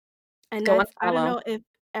And go that's, I don't unfollow. know if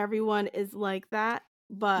everyone is like that,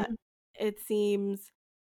 but Mhm. it seems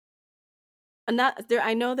not there.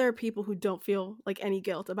 I know there are people who don't feel like any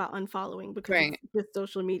guilt about unfollowing because it's Right. just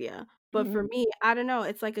social media. But for Mhm. me, I don't know.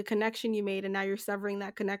 It's like a connection you made, and now you're severing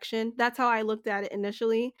that connection. That's how I looked at it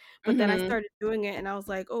initially. But then I Mhm. started doing it, and I was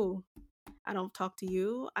like, oh, I don't talk to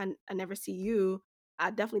you. I never see you.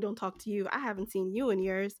 I definitely don't talk to you. I haven't seen you in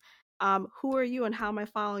years. Who are you and how am I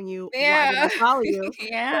following you? Why did I Yeah. follow you?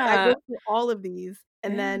 Like I Yeah. go through all of these,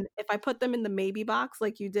 and Yeah. then if I put them in the maybe box,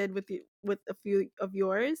 like you did with with a few of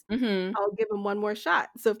yours, Mhm. I'll give them one more shot.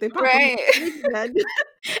 So if they pop up Right. again,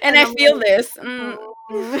 And and I I'm feel like, this. "Mm,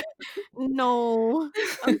 no,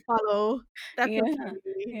 unfollow. That's it for Yeah.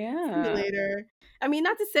 me. See you Yeah. later." I mean,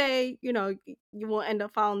 not to say, you won't end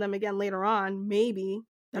up following them again later on, maybe.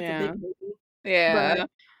 That's a big Yeah. maybe. But Yeah.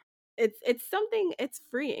 it's something, it's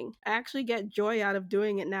freeing. I actually get joy out of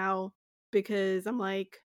doing it now because I'm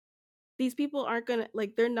like, these people aren't gonna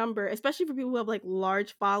like their number, especially for people who have like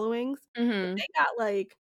large followings. If Mhm. they got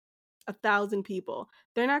like 1,000 people,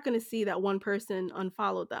 they're not gonna see that one person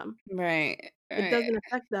unfollowed them. Right. It Right. doesn't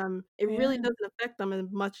affect them. It really Yeah. doesn't affect them as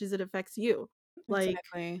much as it affects you. Like,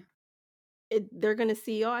 Exactly. they're gonna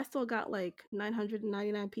see, "Oh, I still got, like,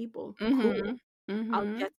 999 people. Cool. Mhm. I'll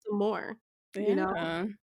Mhm. get some more," you know? Yeah.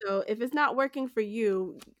 So, if it's not working for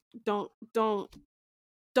you, don't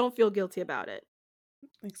feel guilty about it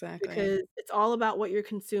Exactly. because it's all about what you're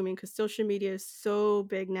consuming. Because social media is so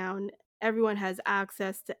big now, and everyone has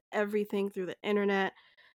access to everything through the internet.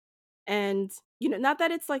 And, not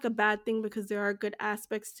that it's like a bad thing because there are good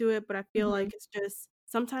aspects to it, but I feel Mhm. like it's just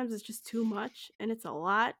sometimes it's just too much and it's a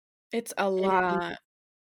lot. It's a And lot.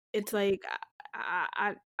 it's like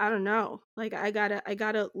I don't know. Like I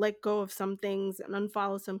gotta let go of some things and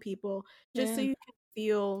unfollow some people just so Yeah. you can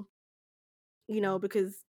feel,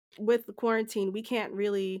 because with the quarantine, we can't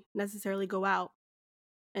really necessarily go out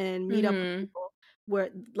and meet up with Mhm. people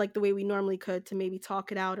where like the way we normally could to maybe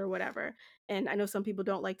talk it out or whatever. And I know some people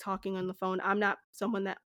don't like talking on the phone. I'm not someone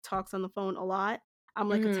that talks on the phone a lot. I'm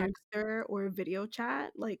like a Mhm. texter or a video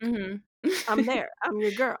chat. Like Mhm. I'm there. I'm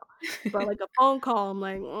your girl. But like a phone call, I'm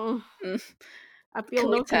like, "Mm, Mm. I feel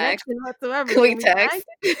Can we no text? connection whatsoever. Can we Can we text? text?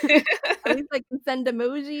 At least I can send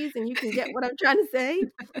emojis and you can get what I'm trying to say."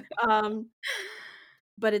 Um,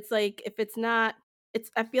 but it's like if it's not,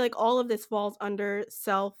 I feel like all of this falls under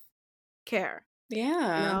self-care.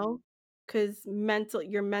 You Yeah. know, because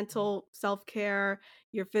your mental self-care,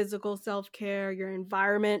 your physical self-care, your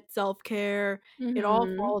environment self-care, it all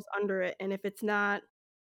Mhm. falls under it, and if it's not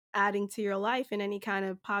adding to your life in any kind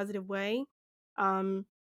of positive way, um,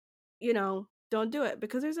 don't do it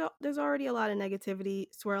because there's already a lot of negativity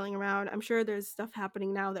swirling around. I'm sure there's stuff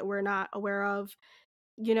happening now that we're not aware of,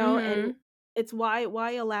 and Mhm. it's why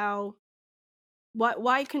allow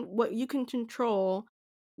why can what you can control,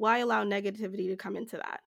 why allow negativity to come into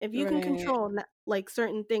that? If you can Right. control like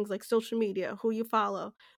certain things like social media, who you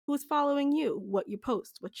follow, who's following you, what you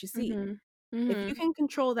post, what you see. Mhm. If you Mhm. can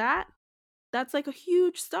control that, that's like a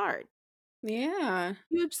huge start. Yeah.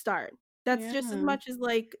 Huge start. That's just as Yeah. much as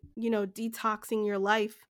like, detoxing your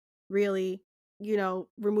life, really,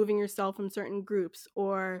 removing yourself from certain groups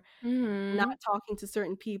or not Mhm. talking to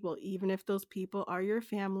certain people, even if those people are your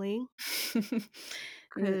family,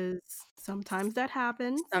 N because sometimes that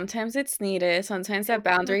happens. Sometimes it's needed, sometimes And that if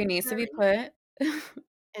it's boundary needs to be necessary, put.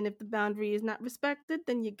 and if the boundary is not respected,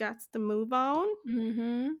 then you got to move on,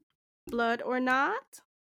 Mhm. blood or not.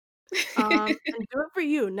 And do it for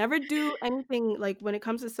you. Never do anything like when it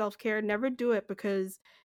comes to self-care, never do it because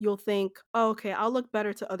you'll think, "Oh, okay, I'll look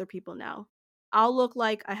better to other people now. I'll look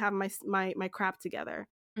like I have my crap together.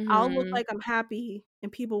 I'll look Mhm. like I'm happy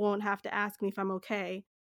and people won't have to ask me if I'm okay,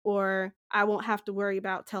 or I won't have to worry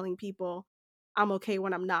about telling people I'm okay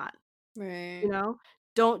when I'm not." You Right. know?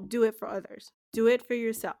 Don't do it for others. Do it for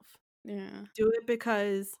yourself. Yeah. Do it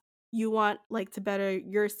because you want, like, to better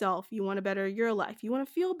yourself. You wanna better your life. You wanna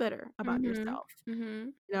feel better about Mhm. yourself,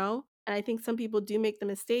 Mhm. you know? And I think some people do make the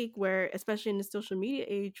mistake where, especially in the social media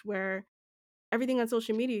age, where everything on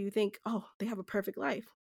social media, you think, "Oh, they have a perfect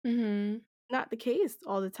life." Mhm. Not the case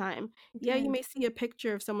all the time. Yeah, you Yeah. may see a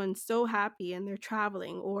picture of someone so happy and they're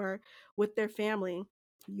traveling or with their family.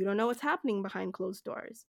 You don't know what's happening behind closed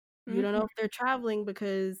doors. You don't know Mhm. if they're traveling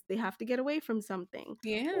because they have to get away from something,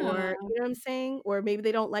 Yeah. or you know what I'm saying? Or maybe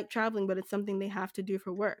they don't like traveling, but it's something they have to do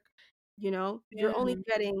for work. you're only Yeah.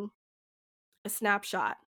 getting a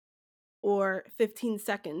snapshot or 15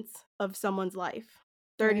 seconds of someone's life,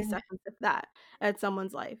 30 Right. seconds, if that, at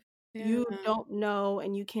someone's life. Yeah. You don't know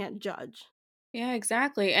and you can't judge. Yeah,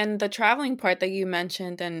 exactly. And the traveling part that you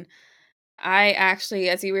mentioned, and I actually,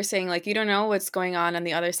 as you were saying, like, you don't know what's going on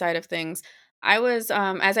the other side of things. I was,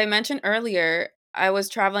 as I mentioned earlier, I was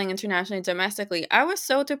traveling internationally, domestically. I was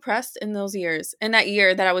so depressed in that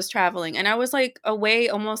year that I was traveling. And I was like away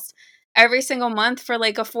almost every single month for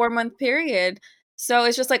like a 4 month period. So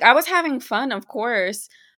it's just like I was having fun, of course,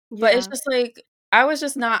 but it's Yeah, just like I was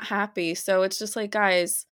just not happy. So it's just like,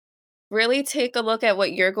 guys, really take a look at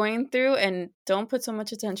what you're going through and don't put so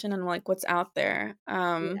much attention on like what's out there.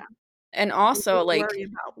 yeah. And And also don't like worry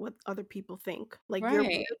about what other people think. Like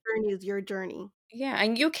right. your journey is your journey. Yeah,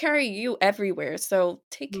 and you carry you everywhere, so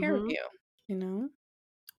take care of Mhm. you, you know?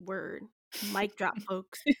 Word. Mic drop,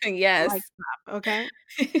 folks. Mic Yes. drop, okay?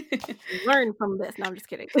 Learn from this. No, I'm just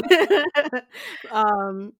kidding.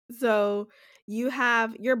 So you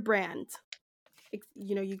have your brand.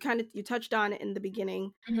 You touched on it in the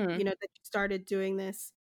beginning, Mhm. that you started doing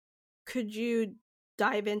this. Could you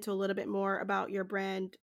dive into a little bit more about your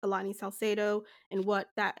brand, Alani Salcedo, and what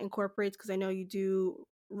that incorporates? Because I know you do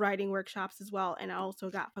writing workshops as well. And I also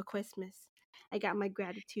got for Christmas, I got my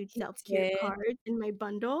gratitude You self care did. card in my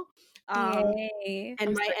bundle. Um, Yay. and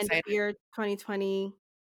I'm so my end of excited. year 2020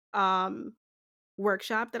 um,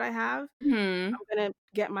 workshop that I have, Mhm. I'm gonna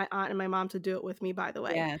get my aunt and my mom to do it with me, by the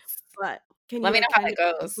way. Yes. But can Let you me like know how kind of that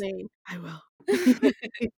goes. explain? I will.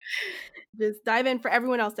 Just dive in for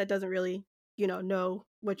everyone else that doesn't really, know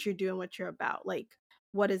what you're doing, what you're about. Like,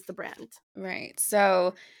 what is the brand? Right.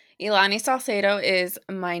 So, Ilani Salcedo is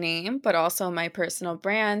my name, but also my personal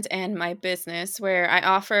brand and my business, where I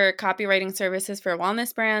offer copywriting services for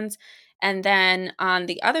wellness brands. And then on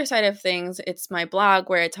the other side of things, it's my blog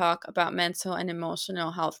where I talk about mental and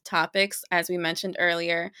emotional health topics, as we mentioned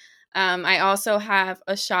earlier. I also have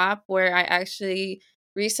a shop where I actually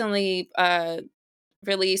recently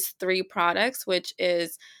released 3 products, which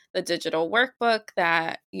is the digital workbook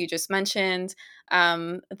that you just mentioned,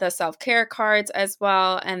 the self care cards as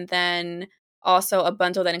well, and then also a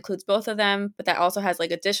bundle that includes both of them, but that also has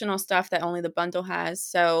like additional stuff that only the bundle has.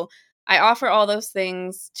 So I offer all those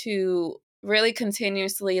things to really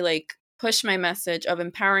continuously like push my message of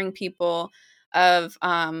empowering people, of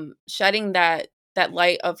shedding that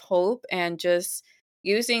light of hope, and just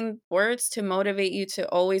using words to motivate you to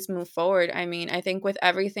always move forward. I mean, I think with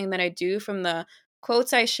everything that I do, from the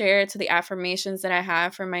quotes I share to the affirmations that I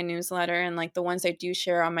have for my newsletter and like the ones I do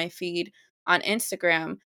share on my feed on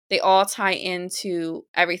Instagram, they all tie into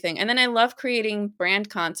everything. And then I love creating brand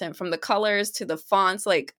content, from the colors to the fonts.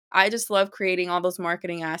 Like I just love creating all those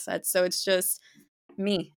marketing assets. So it's just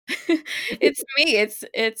me. It's me. It's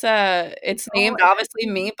It's all named obviously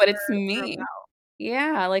everything me, but it's you're me. about.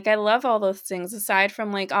 Yeah, like I love all those things aside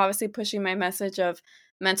from like obviously pushing my message of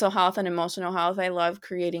mental health and emotional health. I love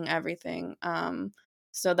creating everything.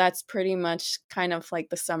 So that's pretty much kind of like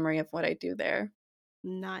the summary of what I do there.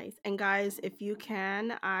 Nice. And guys, if you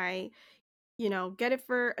can, get it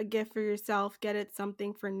for a gift for yourself, get it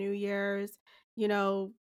something for New Year's, you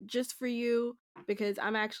know, just for you, because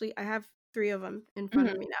I have 3 of them in front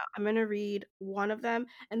of Mhm. me now. I'm going to read one of them.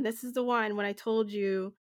 And this is the one when I told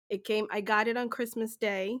you I got it on Christmas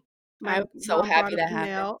Day. My I'm so mom brought happy it that the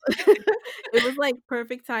happened. mail. It was like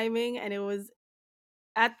perfect timing. And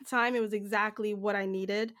at the time, it was exactly what I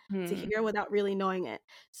needed to Hmm. hear without really knowing it.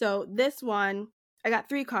 So this one, I got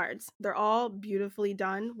 3 cards. They're all beautifully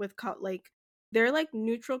done with they're like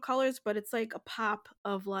neutral colors, but it's like a pop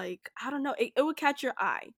of like, I don't know, it would catch your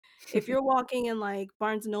eye. If you're walking in like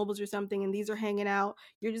Barnes and Nobles or something and these are hanging out,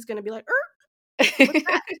 you're just gonna be like, what's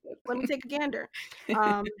that? Let me take a gander.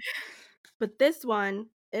 Um, but this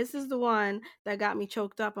is the one that got me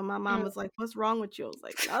choked up, and my mom was like, "What's wrong with you?" I was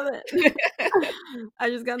like, "Nothing." I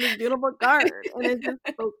just got this beautiful card, and it just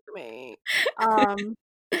spoke to me. Um,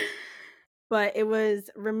 but it was,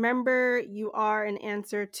 "Remember, you are an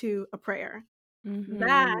answer to a prayer."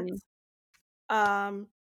 That, Mhm. um,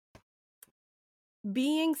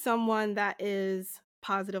 being someone that is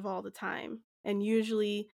positive all the time, and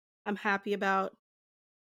usually I'm happy about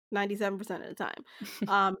 97% of the time.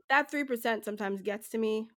 That 3% sometimes gets to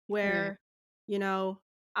me Right. where, you know,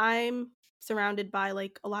 I'm surrounded by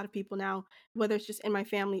like a lot of people now, whether it's just in my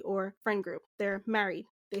family or friend group. They're married,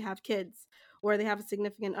 they have kids, or they have a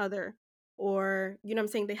significant other, or, what I'm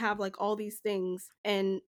saying, they have like all these things.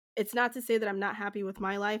 And it's not to say that I'm not happy with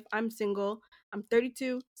my life. I'm single. I'm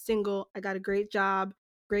 32, single. I got a great job,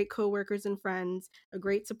 great coworkers and friends, a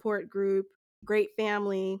great support group, great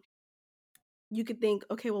family. you could think,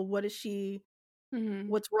 okay, well, what is she, Mhm.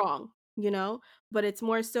 what's wrong, you know? But it's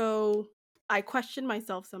more so I question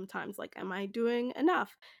myself sometimes, like, am I doing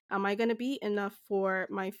enough? Am I going to be enough for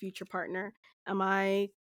my future partner? Am I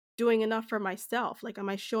doing enough for myself? Like, am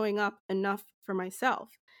I showing up enough for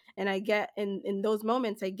myself? And I get in those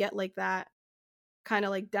moments, I get like that, kind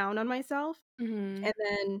of like down on myself. Mhm. And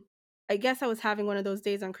then I guess I was having one of those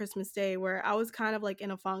days on Christmas Day where I was kind of like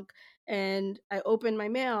in a funk, and I opened my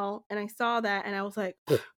mail and I saw that and I was like,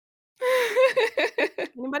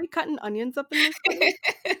 anybody cutting onions up in this place?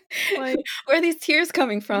 Like, Where are these tears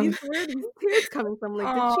coming from? where are these tears coming from? Like,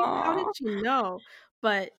 how did Aw. she know?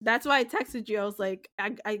 But that's why I texted you. I was like,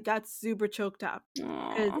 I got super choked up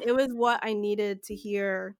because Aw. it was what I needed to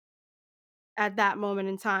hear at that moment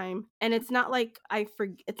in time. And it's not like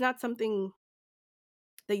it's not something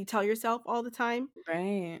that you tell yourself all the time,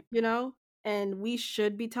 Right. you know? And we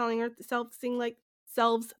should be telling ourselves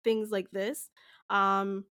selves things like this.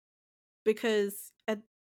 Um, because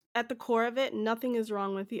at the core of it, nothing is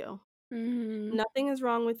wrong with you. Mhm. Nothing is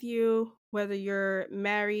wrong with you, whether you're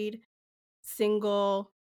married,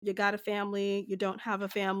 single, you got a family, you don't have a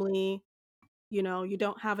family, you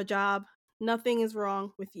don't have a job. Nothing is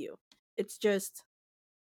wrong with you. It's just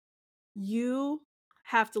you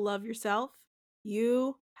have to love yourself.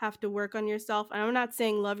 You have to work on yourself. And I'm not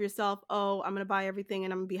saying love yourself, oh, I'm going to buy everything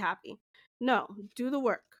and I'm going to be happy. No, do the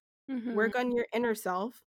work. Mhm. Work on your inner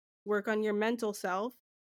self, work on your mental self,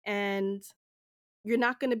 and you're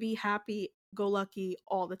not going to be happy go lucky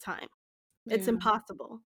all the time. It's Yeah.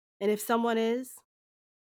 impossible. And if someone is,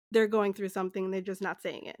 they're going through something and they're just not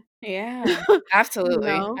saying it. Yeah. You Absolutely.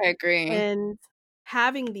 know? I agree. And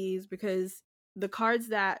having these, because the cards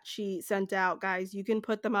that she sent out, guys, you can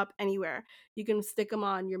put them up anywhere. You can stick them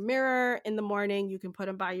on your mirror in the morning, you can put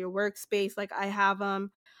them by your workspace like I have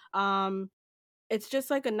them. Um it's just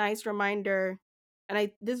like a nice reminder,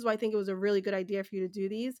 and this is why I think it was a really good idea for you to do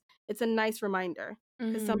these. It's a nice reminder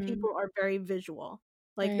because some Mhm. people are very visual.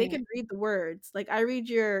 Like they Right. could read the words. Like I read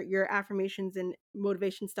your affirmations and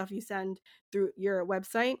motivation stuff you send through your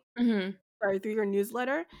website Mhm. or through your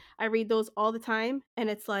newsletter. I read those all the time, and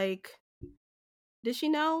it's like, did she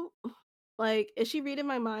know? Like, is she reading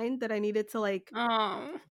my mind that I needed to like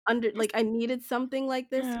Oh. I needed something like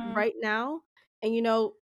this Yeah. right now? And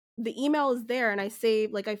the email is there and I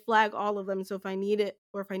flag all of them, so if I need it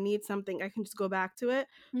or if I need something, I can just go back to it.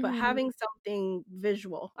 But Mhm. having something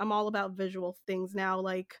visual, I'm all about visual things now.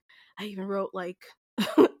 Like I even wrote like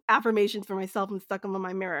affirmations for myself and stuck them on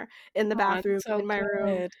my mirror in the Aw, bathroom, it's so in my room,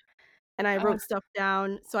 good. and I Oh, wrote stuff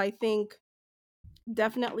down. So I think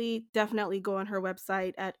definitely go on her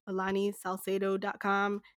website at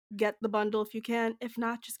alanisalcedo.com. Get the bundle if you can. If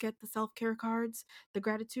not, just get the self-care cards, the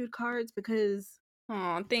gratitude cards, because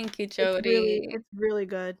aw, thank you, Jody. it's really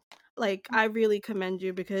good. Like I really commend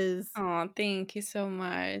you because Aw, thank you so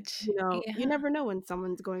much. you Yeah, never know when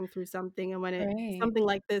someone's going through something, and when right. something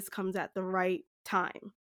like this comes at the right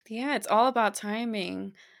time. Yeah, it's all about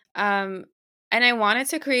timing. Um, and I wanted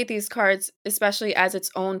to create these cards, especially as its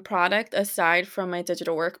own product aside from my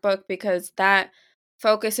digital workbook, because that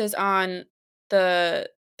focuses on the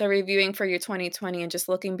the reviewing for your 2020 and just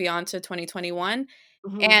looking beyond to 2021.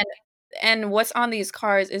 Mhm. And what's on these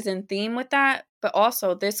cards is in theme with that, but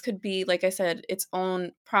also this could be, like I said, its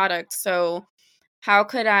own product. So how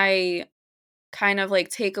could I kind of like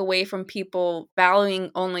take away from people valuing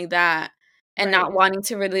only that and Right. not wanting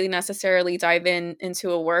to really necessarily dive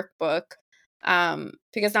into a workbook?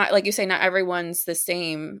 Because not like you say, not everyone's the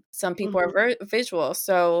same. Some people are Mhm. very visual.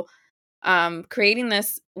 So creating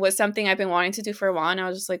this was something I've been wanting to do for a while, and I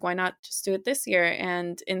was just like, why not just do it this year?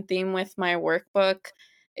 And in theme with my workbook,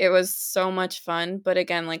 it was so much fun. But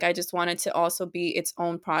again, like I just wanted to also be its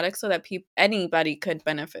own product so that anybody could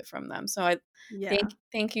benefit from them. So I Yeah.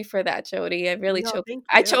 thank you for that, Jody. No, thank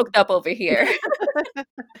I you. choked up over here.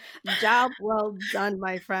 Job well done,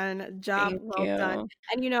 my friend. Job Thank well done.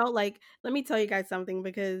 you. And like, let me tell you guys something,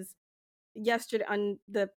 because yesterday on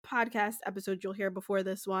the podcast episode you'll hear before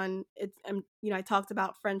this one, I talked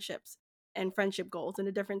about friendships and friendship goals and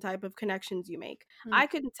the different type of connections you make. Mm, I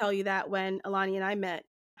couldn't tell you that when Alani and I met,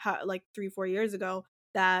 like 3-4 years ago,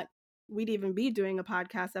 that we'd even be doing a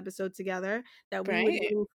podcast episode together, that we would right.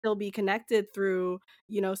 even still be connected through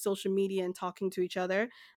social media and talking to each other.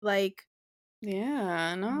 Like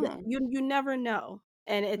Yeah, no. you never know.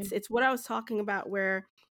 And it's what I was talking about, where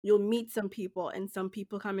you'll meet some people and some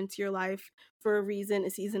people come into your life for a reason, a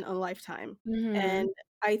season, a lifetime. Mm-hmm. And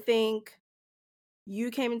I think you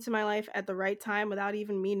came into my life at the right time without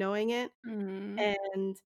even me knowing it. Mm-hmm.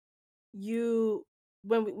 And you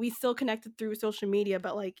when we still connected through social media,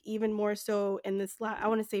 but like even more so in this I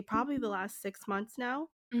want to say probably the last 6 months now.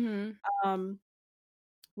 Mm-hmm.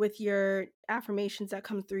 With your affirmations that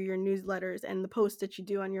come through your newsletters and the posts that you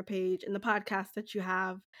do on your page and the podcast that you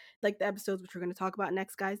have, like the episodes which we're going to talk about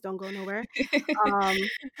next, guys, don't go nowhere.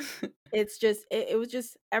 It's just it was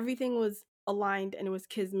just everything was aligned and it was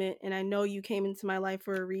kismet, and I know you came into my life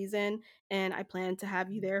for a reason, and I plan to have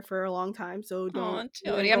you there for a long time, so Oh, you ain't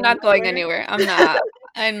Jody, I'm going not going nowhere. anywhere. I'm not.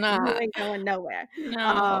 I'm You not. ain't going nowhere.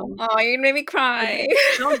 No. Oh, you made me cry.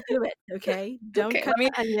 Don't do it, okay? Don't Okay, cut the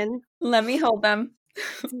onion. let me hold them.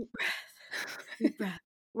 Deep breath. Deep breath.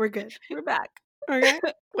 We're good. We're back. Okay.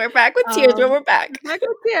 We're back with tears, but we're back. Back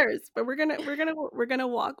with tears, but we're gonna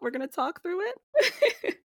walk. We're gonna talk through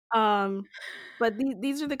it. But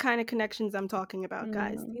these are the kind of connections I'm talking about,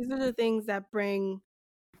 guys. These are the things that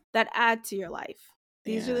add to your life.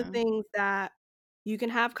 These are the things that you can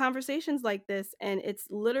have conversations like this, and it's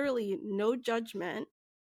literally no judgment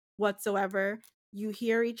whatsoever. You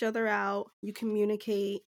hear each other out, you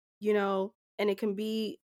communicate, and it can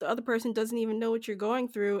be the other person doesn't even know what you're going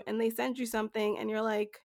through, and they send you something, and you're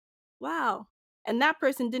like, wow. And that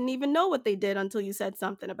person didn't even know what they did until you said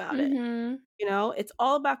something about it. It's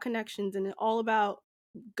all about connections, and all about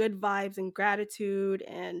good vibes and gratitude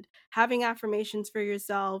and having affirmations for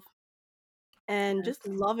yourself and just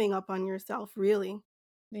loving up on yourself, really.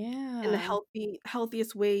 In the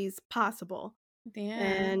healthiest ways possible.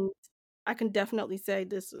 And I can definitely say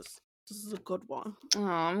this is a good one. Oh,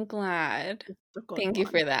 I'm glad. Thank you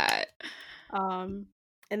for that. And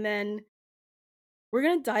then we're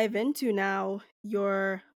gonna dive into now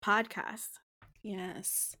your podcast.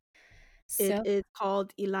 Yes. It is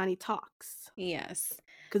called Ilani Talks. Yes.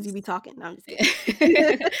 Because you be talking. No, I'm just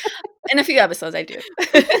kidding. In a few episodes, I do.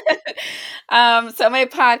 So my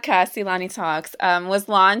podcast, Ilani Talks, was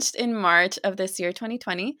launched in March of this year,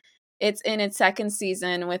 2020. It's in its second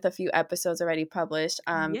season with a few episodes already published.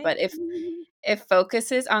 But it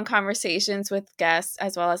focuses on conversations with guests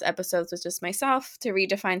as well as episodes with just myself to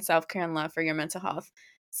redefine self-care and love for your mental health.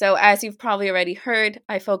 So as you've probably already heard,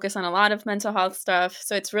 I focus on a lot of mental health stuff.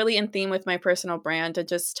 So it's really in theme with my personal brand. It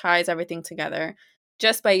just ties everything together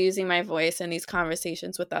just by using my voice in these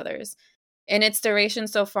conversations with others. In its duration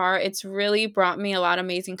so far, it's really brought me a lot of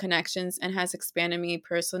amazing connections and has expanded me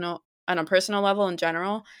on a personal level in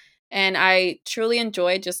general. And I truly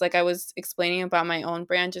enjoyed, just like I was explaining about my own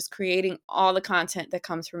brand, just creating all the content that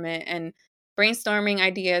comes from it and brainstorming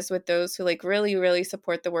ideas with those who really, really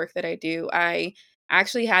support the work that I do. I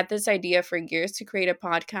actually had this idea for years to create a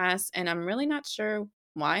podcast, and I'm really not sure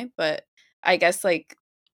why, but I guess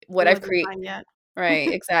what I've created. Right,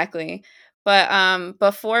 exactly. But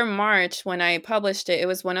before March, when I published it, it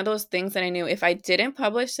was one of those things that I knew if I didn't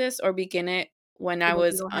publish this or begin it when I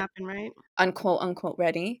was unquote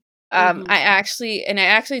ready, I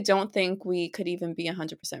actually don't think we could even be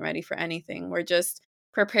 100% ready for anything. We're just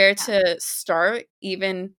prepared to start,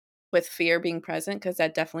 even with fear being present, because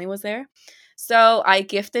that definitely was there. So I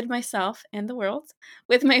gifted myself and the world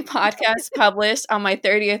with my podcast published on my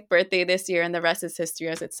 30th birthday this year, and the rest is history,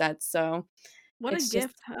 as it said. So what a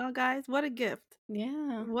gift, guys. What a gift.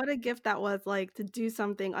 Yeah. What a gift that was, to do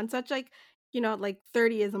something on such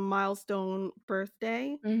 30 is a milestone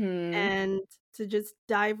birthday, and to just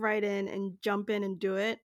dive right in and jump in and do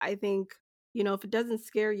it. I think, if it doesn't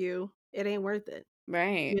scare you, it ain't worth it.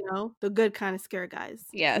 Right. The good kind of scare, guys.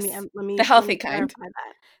 Yes. Let me the healthy clarify kind.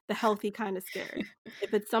 that. The healthy kind of scared.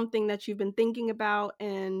 If it's something that you've been thinking about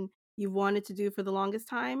and you've wanted to do for the longest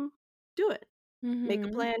time, do it. Make a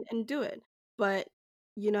plan and do it. But,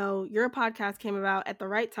 your podcast came about at the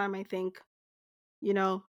right time, I think.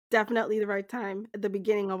 Definitely the right time at the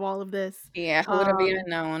beginning of all of this. Yeah, who would have even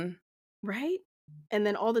known? Right? And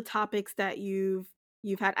then all the topics that you've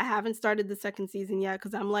had. I haven't started the second season yet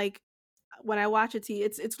because I'm like, when I watch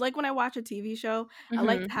it's like when I watch a TV show, I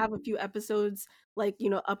like to have a few episodes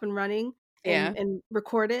up and running and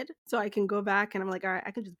recorded so I can go back and I'm like, all right,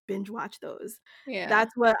 I can just binge watch those. Yeah.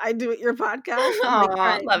 That's what I do at your podcast. I'm like, all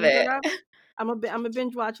right, love it. I'm a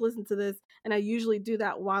binge watch, listen to this, and I usually do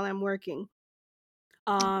that while I'm working.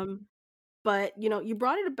 But you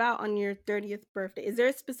brought it about on your 30th birthday. Is there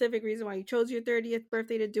a specific reason why you chose your 30th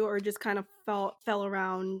birthday to do it, or just kind of fell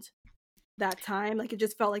around that time? It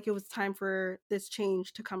just felt like it was time for this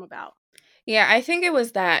change to come about? Yeah, I think it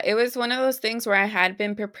was that. It was one of those things where I had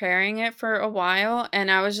been preparing it for a while, and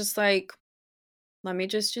I was just like, let me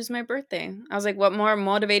just choose my birthday. I was like, what more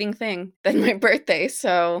motivating thing than my birthday?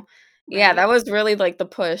 So yeah, that was really the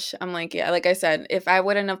push. I'm like, yeah, like I said, if I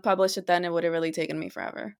wouldn't have published it then, it would have really taken me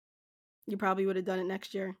forever. You probably would have done it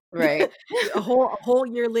next year. Right. a whole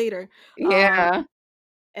year later. Yeah.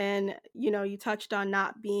 And, you touched on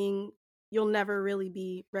you'll never really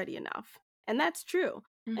be ready enough. And that's true.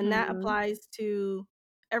 And that Mm-hmm. applies to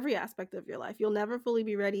every aspect of your life. You'll never fully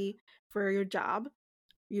be ready for your job,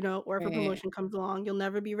 or if a Right. promotion comes along. You'll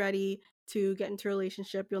never be ready to get into a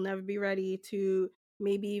relationship. You'll never be ready to,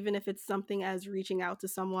 maybe even if it's something as reaching out to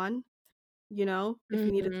someone, if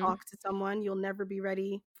you need to Mm-hmm. talk to someone, you'll never be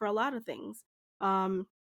ready for a lot of things. Um,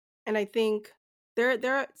 and I think there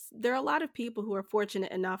are a lot of people who are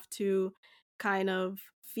fortunate enough to kind of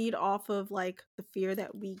feed off of like the fear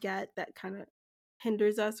that we get that kind of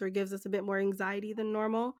hinders us or gives us a bit more anxiety than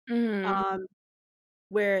normal. Mm-hmm. Um,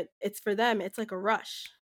 where it's for them, it's like a rush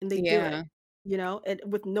and they do it, Yeah. it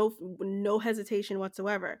with no hesitation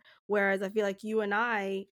whatsoever. Whereas I feel like you and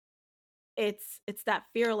I, it's that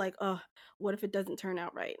fear like, oh, what if it doesn't turn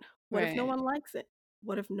out right? What if no Right. one likes it?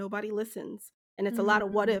 What if nobody listens? And it's a lot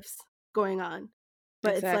of what Mm-hmm. ifs going on.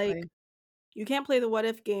 But it's like Exactly. you can't play the what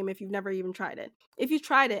if game if you've never even tried it. If you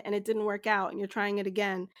tried it and it didn't work out and you're trying it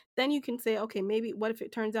again, then you can say, okay, maybe what if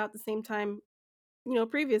it turns out the same time,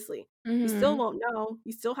 previously? You still Mm-hmm. won't know.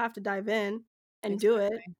 You still have to dive in and do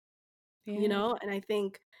it, Exactly. Yeah. and I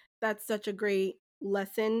think that's such a great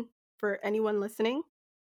lesson for anyone listening.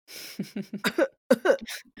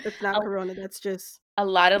 That's not a, corona, that's just a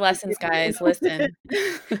lot of me lessons, giggling. guys. Listen.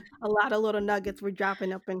 A lot of little nuggets we're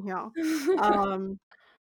dropping up in here. Um,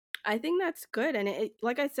 I think that's good, and it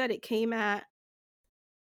like I said, it came at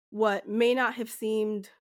what may not have seemed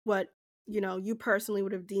what, you personally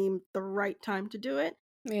would have deemed the right time to do it.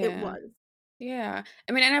 It Yeah. was. Yeah.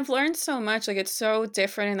 I mean, and I've learned so much. Like, it's so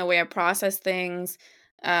different in the way I process things,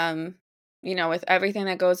 um, with everything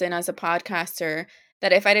that goes in as a podcaster,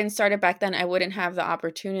 that if I didn't start it back then, I wouldn't have the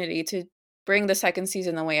opportunity to bring the second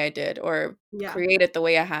season the way I did or Yeah. create it the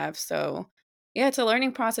way I have. So, yeah, it's a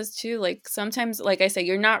learning process too. Like, sometimes, like I say,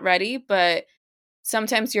 you're not ready, but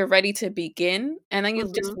sometimes you're ready to begin. And then you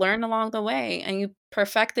just Mhm. learn along the way and you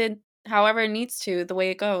perfect it however it needs to, the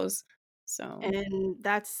way it goes. So, And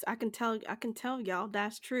that's I can tell y'all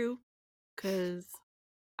that's true, 'cause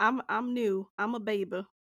I'm new. I'm a baby.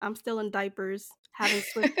 I'm still in diapers. Haven't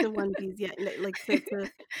switched to onesies yet. Like to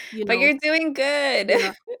you but know, you're doing good.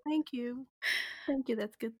 yeah. Thank you. Thank you.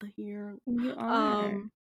 That's good to hear. You are.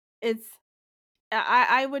 Um, it's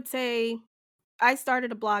I would say I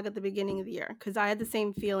started a blog at the beginning of the year because I had the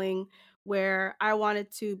same feeling where I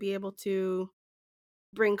wanted to be able to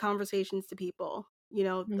bring conversations to people,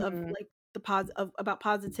 of Mhm. like about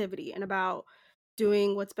positivity and about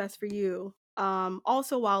doing what's best for you.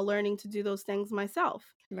 Also while learning to do those things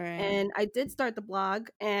myself. Right. And I did start the blog,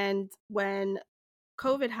 and when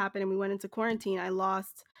COVID happened and we went into quarantine, I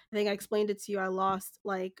think I explained it to you, I lost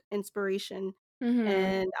like inspiration.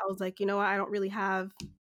 Mhm. And I was like, you know what, I don't really have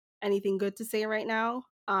anything good to say right now,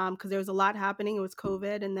 because there was a lot happening. It was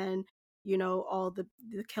COVID, and then all the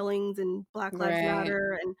killings and Black Lives Right.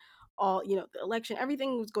 Matter and all the election,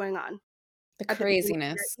 everything was going on The at the beginning of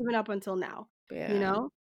the year, craziness. even up until now, you Yeah. know,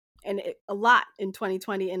 and a lot in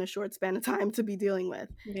 2020 in a short span of time to be dealing with.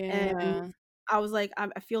 And Yeah. I was like,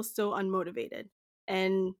 I feel so unmotivated,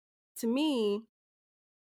 and to me,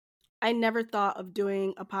 I never thought of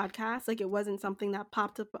doing a podcast. Like, it wasn't something that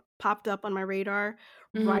popped up on my radar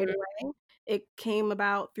right Mhm. away. It came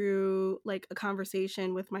about through like a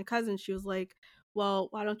conversation with my cousin. She was like, "Well,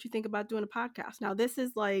 why don't you think about doing a podcast?" Now, this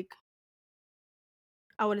is like,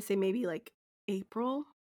 I want to say maybe like April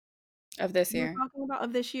Of this we were year. talking about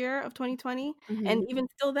of this year of 2020. And Mhm. even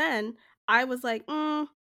still then, I was like,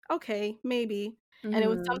 okay, maybe. And it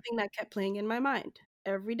was Mhm. something that kept playing in my mind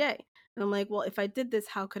every day. And I'm like, well, if I did this,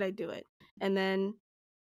 how could I do it? And then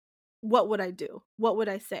what would I do? What would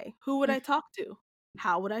I say? Who would Mm. I talk to?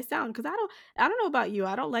 How would I sound? Because I don't know about you.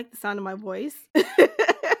 I don't like the sound of my voice. I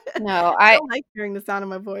No, I don't like hearing the sound of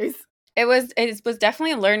my voice. it was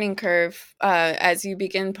definitely a learning curve, as you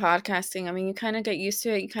begin podcasting. I mean, you kinda get used to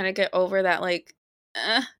it, you kinda get over that, like,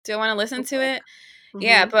 do I wanna listen to Okay. it?"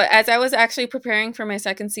 Yeah, Mhm. but as I was actually preparing for my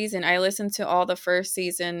second season, I listened to all the first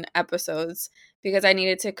season episodes because I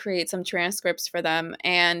needed to create some transcripts for them,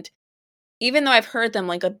 and even though I've heard them,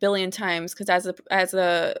 like, a billion times, because as a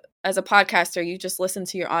podcaster, you just listen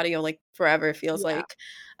to your audio, like, forever, it feels Yeah. like,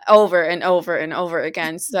 over and over and over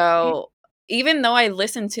again, so even though I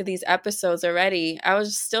listened to these episodes already, I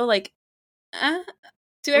was still like,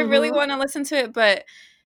 do I really Mhm. wanna listen to it?" But,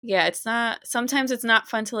 yeah, it's not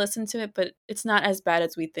fun to listen to it, but it's not as bad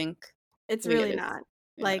as we think It's it really is. not.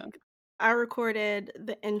 Yeah. Like, I recorded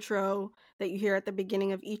the intro that you hear at the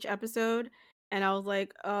beginning of each episode, and I was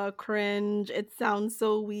like, cringe. It sounds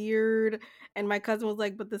so weird." And my cousin was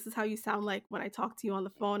like, "But this is how you sound like when I talk to you on the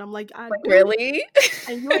phone." I'm like, "I Like, do? really?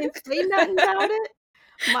 And you ain't say nothing about it?"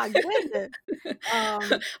 My goodness.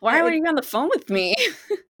 Why were It's you on the phone with me?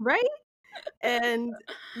 right? And,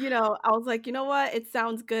 I was like, "You know what? It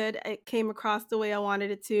sounds good." It came across the way I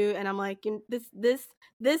wanted it to, and I'm like,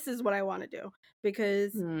 This is what I wanna do."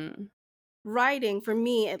 Because Hmm. writing, for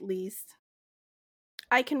me at least,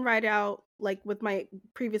 I can write out, like, with my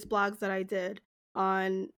previous blogs that I did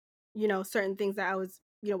on, certain things that I was,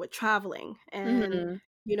 with traveling and, Mhm.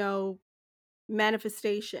 you know,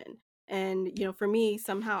 manifestation. And, for me,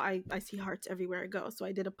 somehow I see hearts everywhere I go. So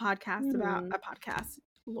I did Mm. a podcast,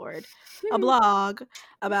 Lord, a blog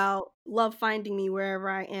about love finding me wherever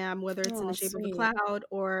I am, whether it's in the Oh, shape of a sweet. cloud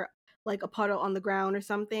or like a puddle on the ground or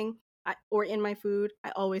something, or in my food.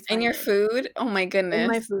 I always And find your good food? Oh my in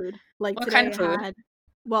my goodness. food. Like What kind today of food?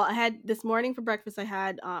 I had this morning for breakfast, I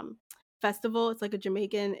had festival. It's like a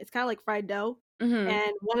Jamaican, it's kind of like fried dough. Mhm.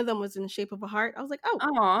 And one of them was in the shape of a heart. I was like, oh,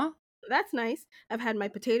 Aw, that's nice. I've had my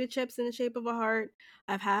potato chips in the shape of a heart.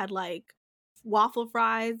 I've had like waffle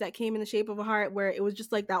fries that came in the shape of a heart where it was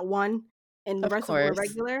just like that one and the of rest of them were course.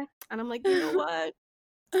 regular. And I'm like, you know what?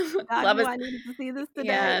 God Love knew is I needed to see this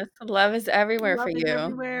today. yes, love is everywhere for Love is you.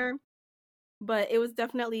 everywhere. But it was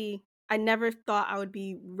definitely, I never thought I would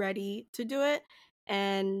be ready to do it.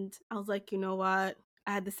 And I was like, you know what?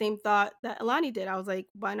 I had the same thought that Alani did. I was like,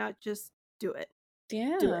 why not just do it?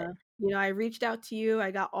 Do it. Yeah. I reached out to you.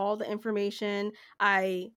 I got all the information.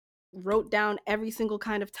 I wrote down every single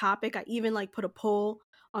kind of topic. I even like put a poll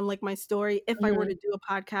on like my story. If I were Mhm. to do a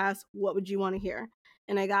podcast, what would you want to hear?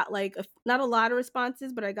 And I got like not a lot of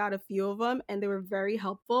responses, but I got a few of them and they were very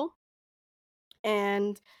helpful.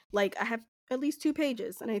 And like I have at least 2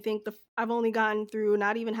 pages, and I think I've only gotten through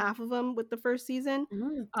not even half of them with the first season.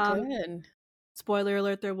 Mm, Um, good. Spoiler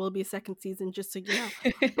alert: there will be a second season, just so you know.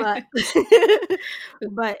 But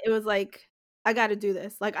but it was like I got to do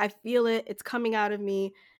this. Like I feel it; it's coming out of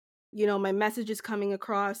me. My message is coming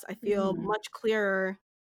across. I feel Mhm. much clearer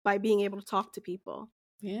by being able to talk to people.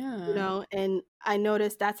 Yeah. And I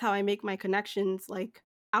noticed that's how I make my connections, like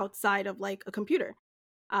outside of like a computer.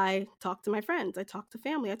 I talk to my friends, I talk to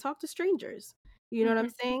family, I talk to strangers. You know what I'm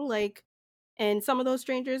Mhm. saying? Like, and some of those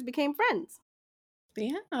strangers became friends.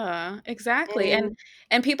 Yeah, exactly, And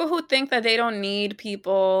and people who think that they don't need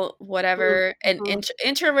people, mm, whatever, and mhm.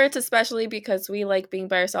 introverts especially because we like being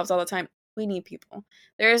by ourselves all the time, we need people.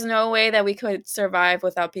 There is no way that we could survive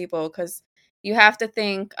without people because you have to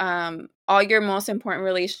think, all your most important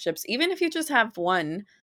relationships, even if you just have one,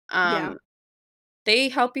 Yeah, um, they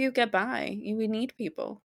help you get by. You we need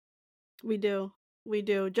people. we do. We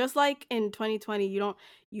do. Just like in 2020,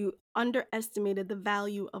 you underestimated the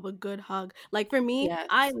value of a good hug. Like for me,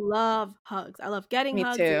 I Yes, love hugs. I love getting me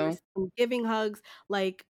hugs too. and giving hugs.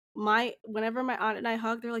 Like whenever my aunt and I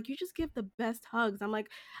hug, they're like, "You just give the best hugs." I'm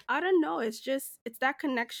like, I don't know. It's that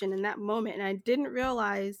connection in that moment, and I didn't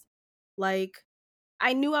realize, like,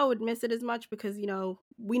 I knew I would miss it as much because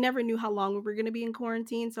we never knew how long we were going to be in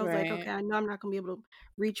quarantine. So I was like, okay, Right. I know I'm not going to be able to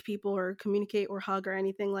reach people or communicate or hug or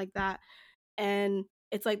anything like that. And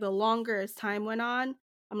it's like the longer as time went on,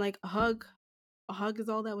 I'm like, a hug is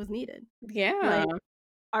all that was needed. Yeah. Like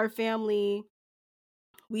our family,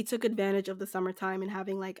 we took advantage of the summertime and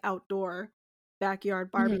having like outdoor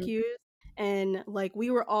backyard Mhm. barbecues. And like we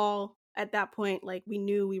were all at that point, like we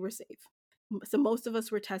knew we were safe. So most of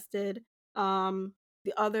us were tested. Um,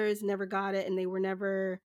 the others never got it and they were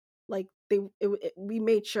never like we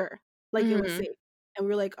made sure like it was Mhm. safe. And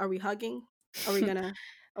we were like, are we hugging? Are we gonna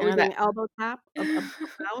are I we know doing that. an elbow tap, a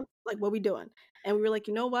bounce? Like what we doing? And we were like,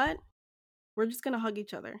 you know what? We're just gonna hug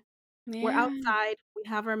each other. We're Yeah. outside, we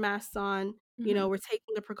have our masks on, Mhm. we're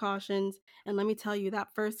taking the precautions, and let me tell you, that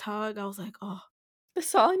first hug, I was like, "Oh,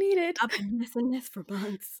 That's all I needed. I've been missing this for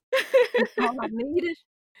months. It's all I needed.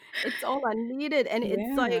 It's all I needed." And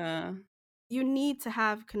it's like, Yeah. you need to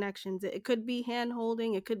have connections. It could be hand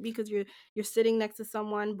holding, it could be because 'cause you're sitting next to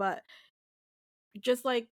someone, but just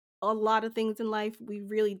like a lot of things in life, we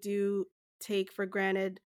really do take for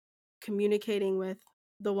granted communicating with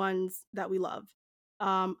the ones that we love,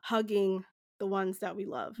 hugging the ones that we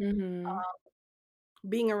love. Mhm.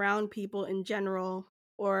 Being around people in general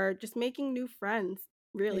or just making new friends,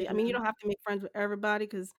 really. I mean, Yeah. you don't have to make friends with everybody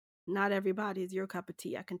because not everybody is your cup of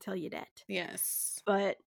tea, I can tell you that. Yes.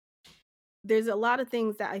 But there's a lot of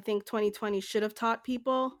things that I think 2020 should have taught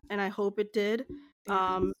people, and I hope it did.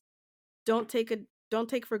 Um, Yes. don't take a don't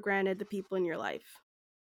take for granted the people in your life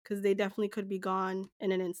because they definitely could be gone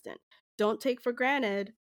in an instant. Don't take for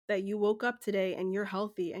granted that you woke up today and you're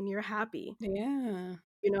healthy and you're happy. Yeah.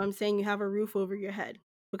 You know what I'm saying? You have a roof over your head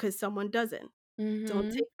because someone doesn't. Don't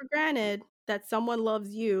Mhm. take for granted that someone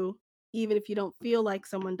loves you, even if you don't feel like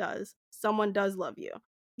someone does. Someone does love you.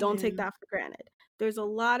 Don't take Yeah. that for granted. there's a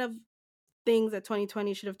lot of things that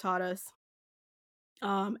 2020 should have taught us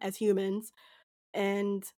as humans,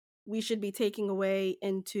 and we should be taking away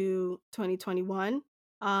into 2021.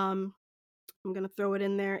 I'm going to throw it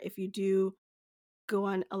in there. If you do go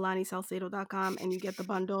on alanisalcedo.com and you get the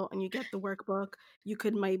bundle and you get the workbook, you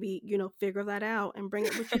could maybe, figure that out and bring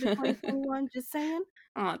it with you to 2021. Just saying.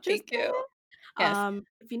 Oh, Just thank you. saying. Yes.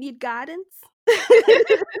 If you need guidance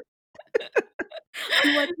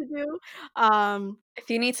on what to do, If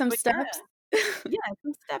you need some but steps. yeah,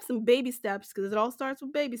 some steps, some baby steps, because it all starts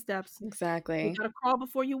with baby steps. You Exactly. gotta crawl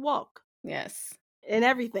before you walk, Yes. and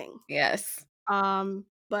everything. Yes.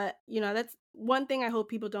 But that's one thing I hope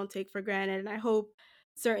people don't take for granted, and I hope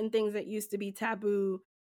certain things that used to be taboo,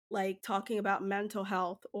 like talking about mental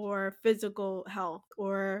health or physical health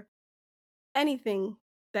or anything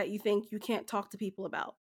that you think you can't talk to people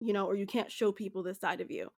about, or you can't show people this side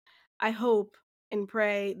of you. I hope and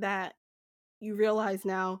pray that you realize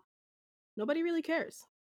now nobody really cares.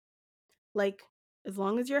 Like, as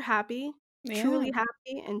long as you're happy, truly Yeah.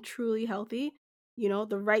 happy and truly healthy,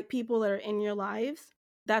 the right people that are in your lives,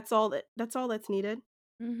 that's all that's needed.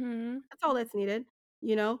 Mm-hmm. That's all that's needed.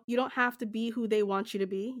 You don't have to be who they want you to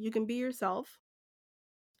be. You can be yourself.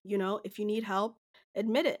 If you need help,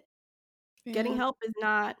 admit it. Getting Yeah. help is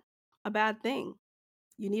not a bad thing.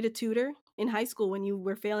 You need a tutor. In high school, when you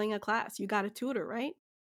were failing a class, you got a tutor, right?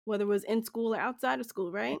 Whether it was in school or outside of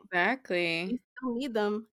school, right? Exactly. We still need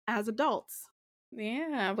them as adults.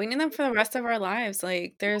 Yeah. We need them for the rest of our lives.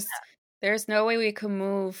 Like there's no way we could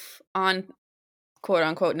move on, quote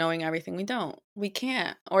unquote, knowing everything. We don't. We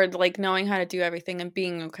can't. Or like knowing how to do everything and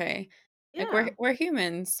being okay. Like Yeah, we're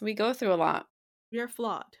humans. We go through a lot. we are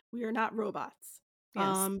flawed. We are not robots.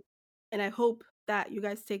 Yes. And I hope that you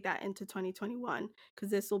guys take that into 2021, because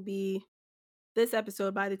this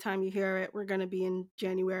episode, by the time you hear it, we're going to be in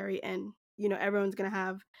January, and everyone's going to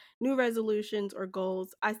have new resolutions or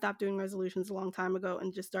goals. I stopped doing resolutions a long time ago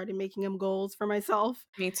and just started making them goals for myself.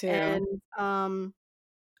 Me too. And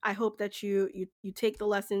I hope that you take the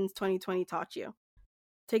lessons 2020 taught you.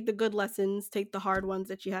 Take the good lessons, take the hard ones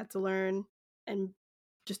that you had to learn, and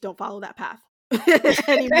just don't follow that path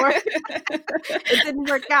anymore. It didn't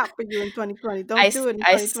work out for you in 2020. Don't do it in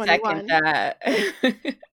I second 2021. that.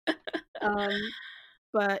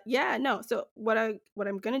 But yeah, no. So what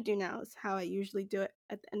I'm gonna do now is how I usually do it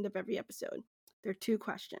at the end of every episode. There are 2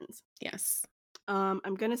 questions. Yes.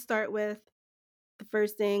 I'm gonna start with the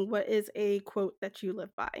first thing. What is a quote that you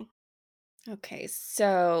live by? Okay,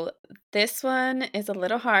 so this one is a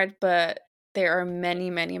little hard, but there are many,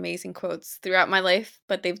 many amazing quotes throughout my life,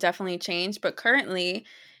 but they've definitely changed. But currently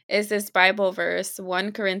is this Bible verse,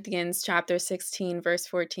 1 Corinthians chapter 16, verse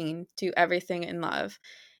 14, do everything in love.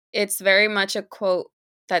 It's very much a quote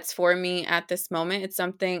that's for me at this moment. It's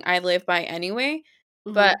something I live by anyway,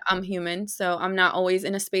 but Mm-hmm. I'm human, so I'm not always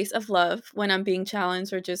in a space of love when I'm being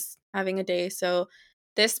challenged or just having a day. So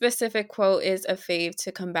this specific quote is a fave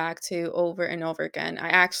to come back to over and over again. I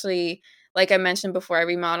actually, like I mentioned before, I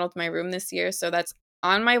remodeled my room this year, so that's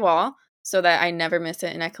on my wall so that I never miss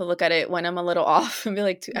it and I could look at it when I'm a little off and be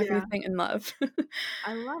like, to Yeah, everything in love.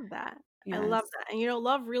 I love that. I love Yes. that. And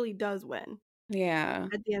love really does win Yeah,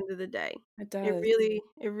 at the end of the day. it It does.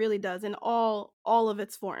 really does, in all of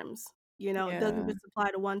its forms. It doesn't Yeah. just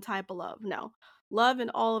apply to one type of love. No, love in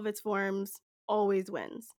all of its forms always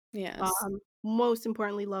wins. Yes. Most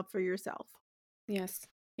importantly, love for yourself. Yes.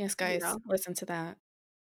 Yes, You guys, know. listen to that.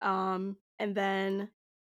 And then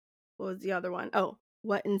what was the other one? Oh,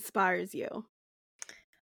 what inspires you?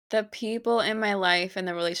 The people in my life and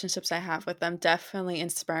the relationships I have with them definitely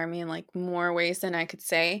inspire me in like more ways than I could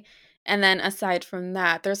say. And then aside from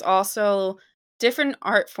that, there's also different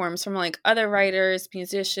art forms from like other writers,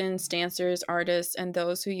 musicians, dancers, artists, and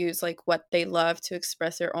those who use like what they love to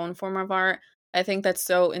express their own form of art. I think that's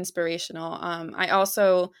so inspirational. I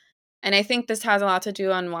also, and I think this has a lot to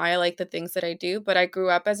do on why I like the things that I do, but I grew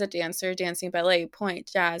up as a dancer, dancing ballet, point,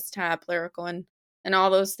 jazz, tap, lyrical, and all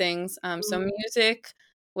those things. So Mm, music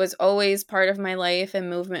was always part of my life and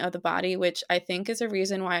movement of the body, which I think is a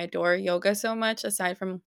reason why I adore yoga so much, aside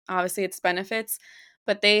from obviously its benefits.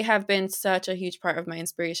 But they have been such a huge part of my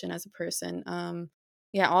inspiration as a person.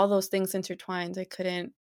 Yeah, all those things intertwined. I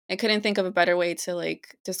couldn't think of a better way to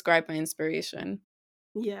like describe my inspiration.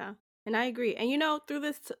 yeah. And I agree. And through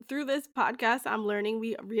this podcast, I'm learning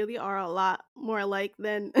we really are a lot more alike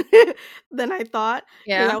than than I thought,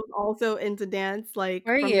 because I Yeah. was also into dance, like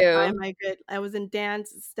Where are from the time you? I was in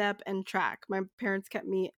dance, step, and track. My parents kept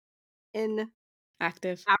me in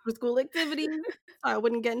Active. after school activities so I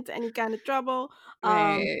wouldn't get into any kind of trouble. Um,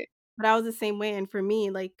 Right. but I was the same way, and for me,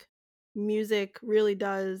 like, music really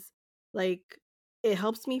does, like, it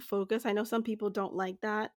helps me focus. I know some people don't like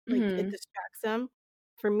that, like, it Mhm. distracts them.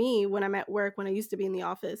 For me, when I'm at work, when I used to be in the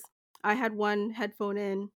office, I had one headphone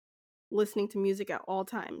in, listening to music at all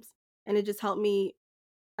times, and it just helped me,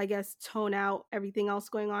 I guess, tone out everything else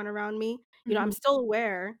going on around me. I'm Mhm. still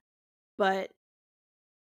aware, but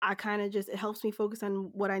I kinda just it helps me focus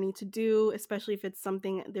on what I need to do, especially if it's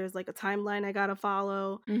something there's, like, a timeline I gotta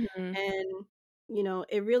follow, Mhm. and,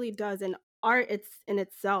 it really does, and art, it's in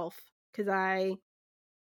itself, 'cause I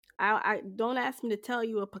don't ask me to tell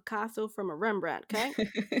you a Picasso from a Rembrandt, 'kay? You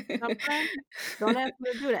know what I'm saying? Don't ask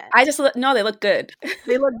me to do that. I just look no, they look good.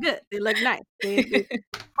 They look good, they look nice, they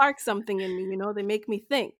spark something in me, they make me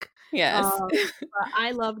think. Yes. But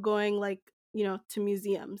I love going, like, to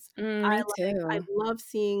museums. Me I too. love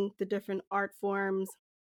seeing the different art forms,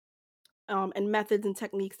 and methods and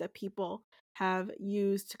techniques that people have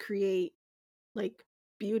used to create, like,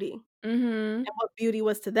 beauty, Mhm. and what beauty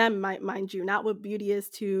was to them, mind you, not what beauty is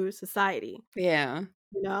to society, Yeah.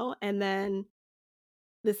 And then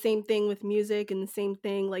the same thing with music, and the same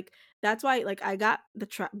thing, like, that's why, like, I got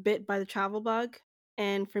bit by the travel bug,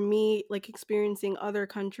 and for me, like, experiencing other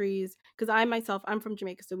countries, because I'm from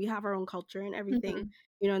Jamaica, so we have our own culture and everything, Mhm.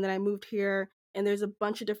 and then I moved here, and there's a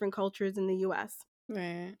bunch of different cultures in the US,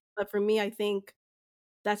 Right. but for me, I think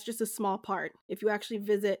that's just a small part. If you actually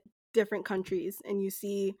visit different countries and you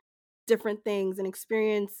see different things and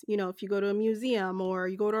experience, if you go to a museum or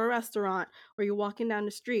you go to a restaurant or you're walking down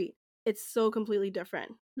the street, it's so completely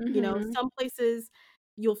different. Mhm. Some places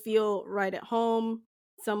you'll feel right at home.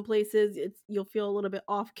 Some places you'll feel a little bit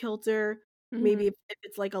off kilter, maybe Mhm. if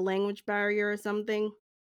it's like a language barrier or something.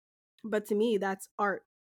 But to me, that's art.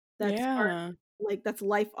 That's art. Yeah. Like that's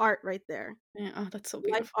life art right there. Yeah. Oh, that's so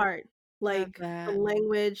Life beautiful. art, Love like the that.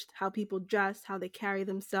 language, how people dress, how they carry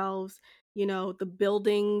themselves, the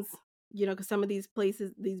buildings, because some of these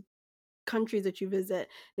places, these countries that you visit,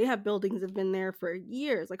 they have buildings that have been there for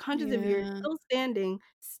years, like hundreds of years, Yeah. still standing,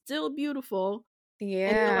 still beautiful,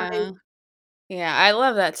 and you're like, Yeah. Yeah, I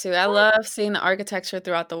love that too. I "What?" love seeing the architecture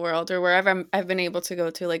throughout the world or wherever I've been able to go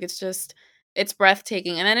to. Like, it's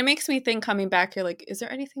breathtaking. And then it makes me think coming back here, like, is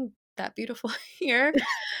there anything that beautiful here?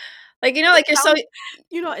 Like, like you're so Sounds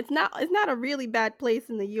it's not a really bad place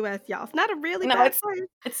in the US, y'all. It's not a really no, bad place.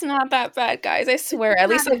 it's not that bad, guys. I It's swear. just At not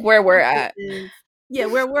least as like where we're beautiful at. as yeah,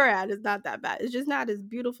 where we're at is not that bad. It's just not as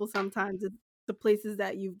beautiful sometimes as the places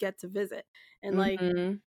that you get to visit. And, like,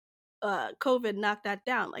 Mhm. COVID knocked that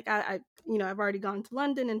down. Like, I've already gone to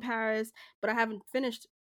London and Paris, but I haven't finished,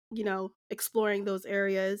 exploring those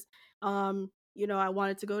areas. I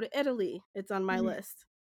wanted to go to Italy. It's on my Mhm. list.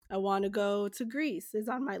 I wanna go to Greece, is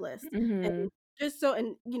on my list. And Mhm. just so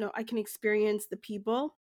and, I can experience the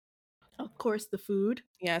people, of course, the food,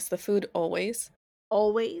 Yes, the food always.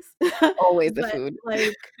 always. Always the But, food.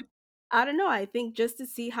 like, I don't know, I think just to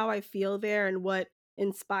see how I feel there and what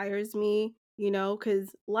inspires me,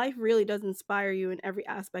 because life really does inspire you in every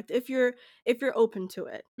aspect if you're open to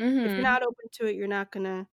it. If you're Mhm. not open to it, you're not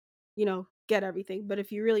gonna, get everything, but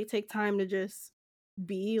if you really take time to just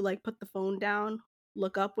be, like, put the phone down,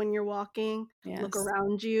 look up when you're walking, look Yes.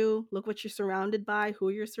 around you, look what you're surrounded by, who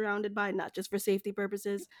you're surrounded by, not just for safety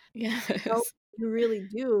purposes, no, Yes. you really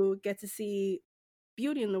do get to see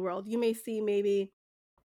beauty in the world. You may see maybe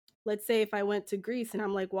let's say if I went to Greece and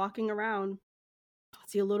I'm, like, walking around,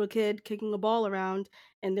 see a little kid kicking a ball around,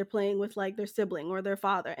 and they're playing with, like, their sibling or their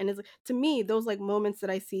father, and it's like to me, those, like, moments that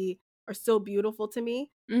I see are so beautiful to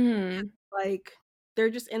me, Mhm. like, they're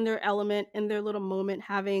just in their element, in their little moment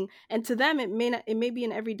having and to them, it may be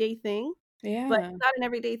an everyday thing, but Yeah. it's not an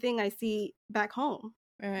everyday thing I see back home,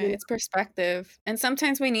 you Right, know? it's perspective, and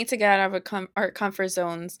sometimes we need to get out of our comfort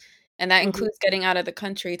zones, and that Mhm. includes getting out of the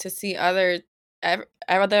country to see other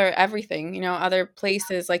everything, other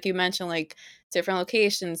places, like you mentioned, like, different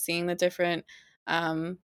locations, seeing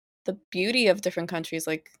um the beauty of different countries,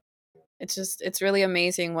 like, it's really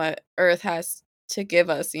amazing what Earth has to give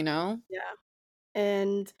us, you know? Yeah,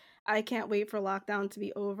 and I can't wait for lockdown to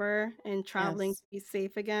be over and traveling Yes, to be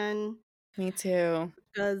safe again. me too.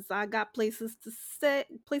 'Cause I got places to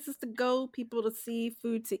sit, places to go, people to see,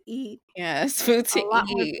 food to eat, Yes, food a to lot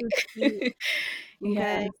more eat. food to eat,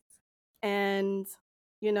 okay? Yes. And,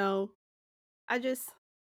 you know, I just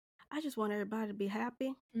I just want everybody to be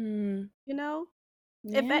happy, Mm, you know?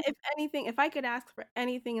 yeah. If anything, if I could ask for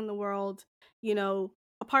anything in the world,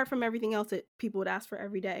 apart from everything else that people would ask for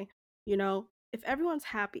every day, if everyone's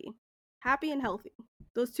happy, happy and healthy,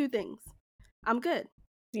 those 2 things, I'm good.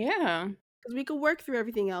 Yeah. 'Cause we could work through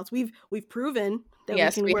everything else. We've proven that we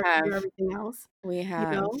Yes, can we work through have. everything else, We you have.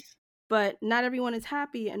 know? But not everyone is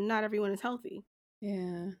happy and not everyone is healthy.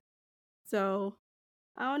 Yeah. So,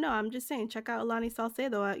 I don't know. I'm just saying, check out Ilani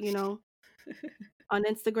Salcedo at, on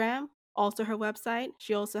Instagram. Also her website.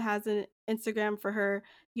 She also has an Instagram for her,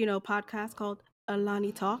 podcast called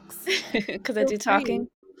Ilani Talks. Because I Feel do free. talking.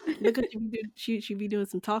 Because she be doing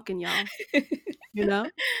some talking, y'all.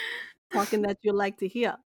 Talking that you like to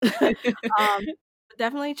hear.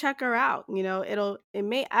 Definitely check her out. It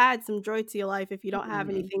may add some joy to your life if you don't have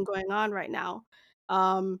anything going on right now.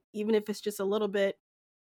 Even if it's just a little bit,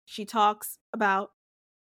 she talks about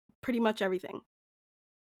pretty much everything.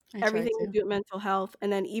 Everything to do with mental health.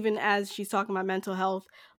 And then even as she's talking about mental health,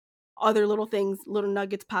 other little things, little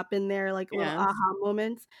nuggets pop in there, like little aha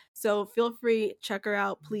moments. So feel free, check her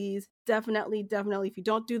out, please. Definitely, if you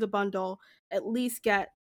don't do the bundle, at least get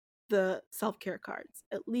the self-care cards.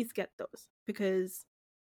 At least get those, because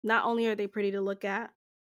not only are they pretty to look at,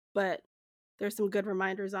 but there's some good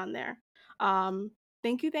reminders on there.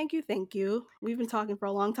 Thank you. We've been talking for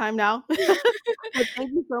a long time now. But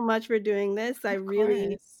thank you so much for doing this. I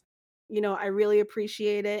really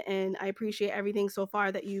appreciate it, and I appreciate everything so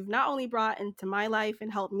far that you've not only brought into my life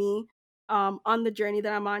and helped me on the journey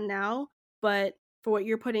that I'm on now, but for what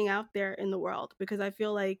you're putting out there in the world, because I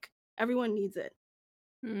feel like everyone needs it.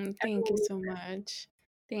 Thank you so much.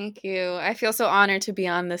 Thank you. I feel so honored to be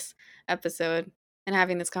on this episode and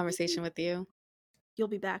having this conversation with you. You'll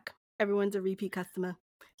be back. Everyone's a repeat customer.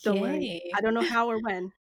 Don't worry. I don't know how or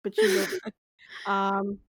when, but you will be.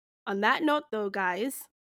 On that note, though, guys,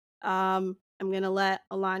 I'm going to let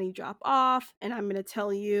Ilani drop off, and I'm going to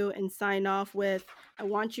tell you and sign off with, I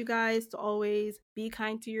want you guys to always be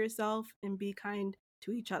kind to yourself and be kind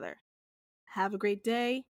to each other. Have a great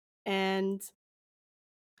day, and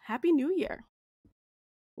Happy New Year.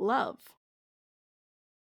 Love.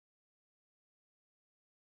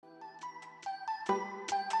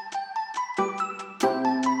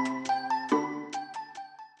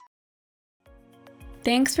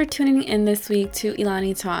 Thanks for tuning in this week to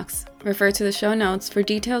Ilani Talks. Refer to the show notes for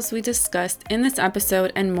details we discussed in this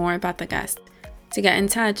episode and more about the guest. To get in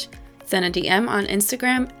touch, send a DM on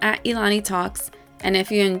Instagram at Ilani Talks. And if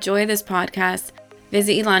you enjoy this podcast,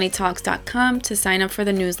 visit ilanitalks.com to sign up for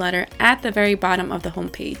the newsletter at the very bottom of the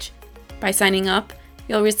homepage. By signing up,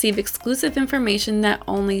 you'll receive exclusive information that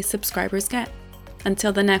only subscribers get.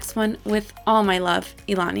 Until the next one, with all my love,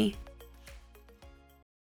 Ilani.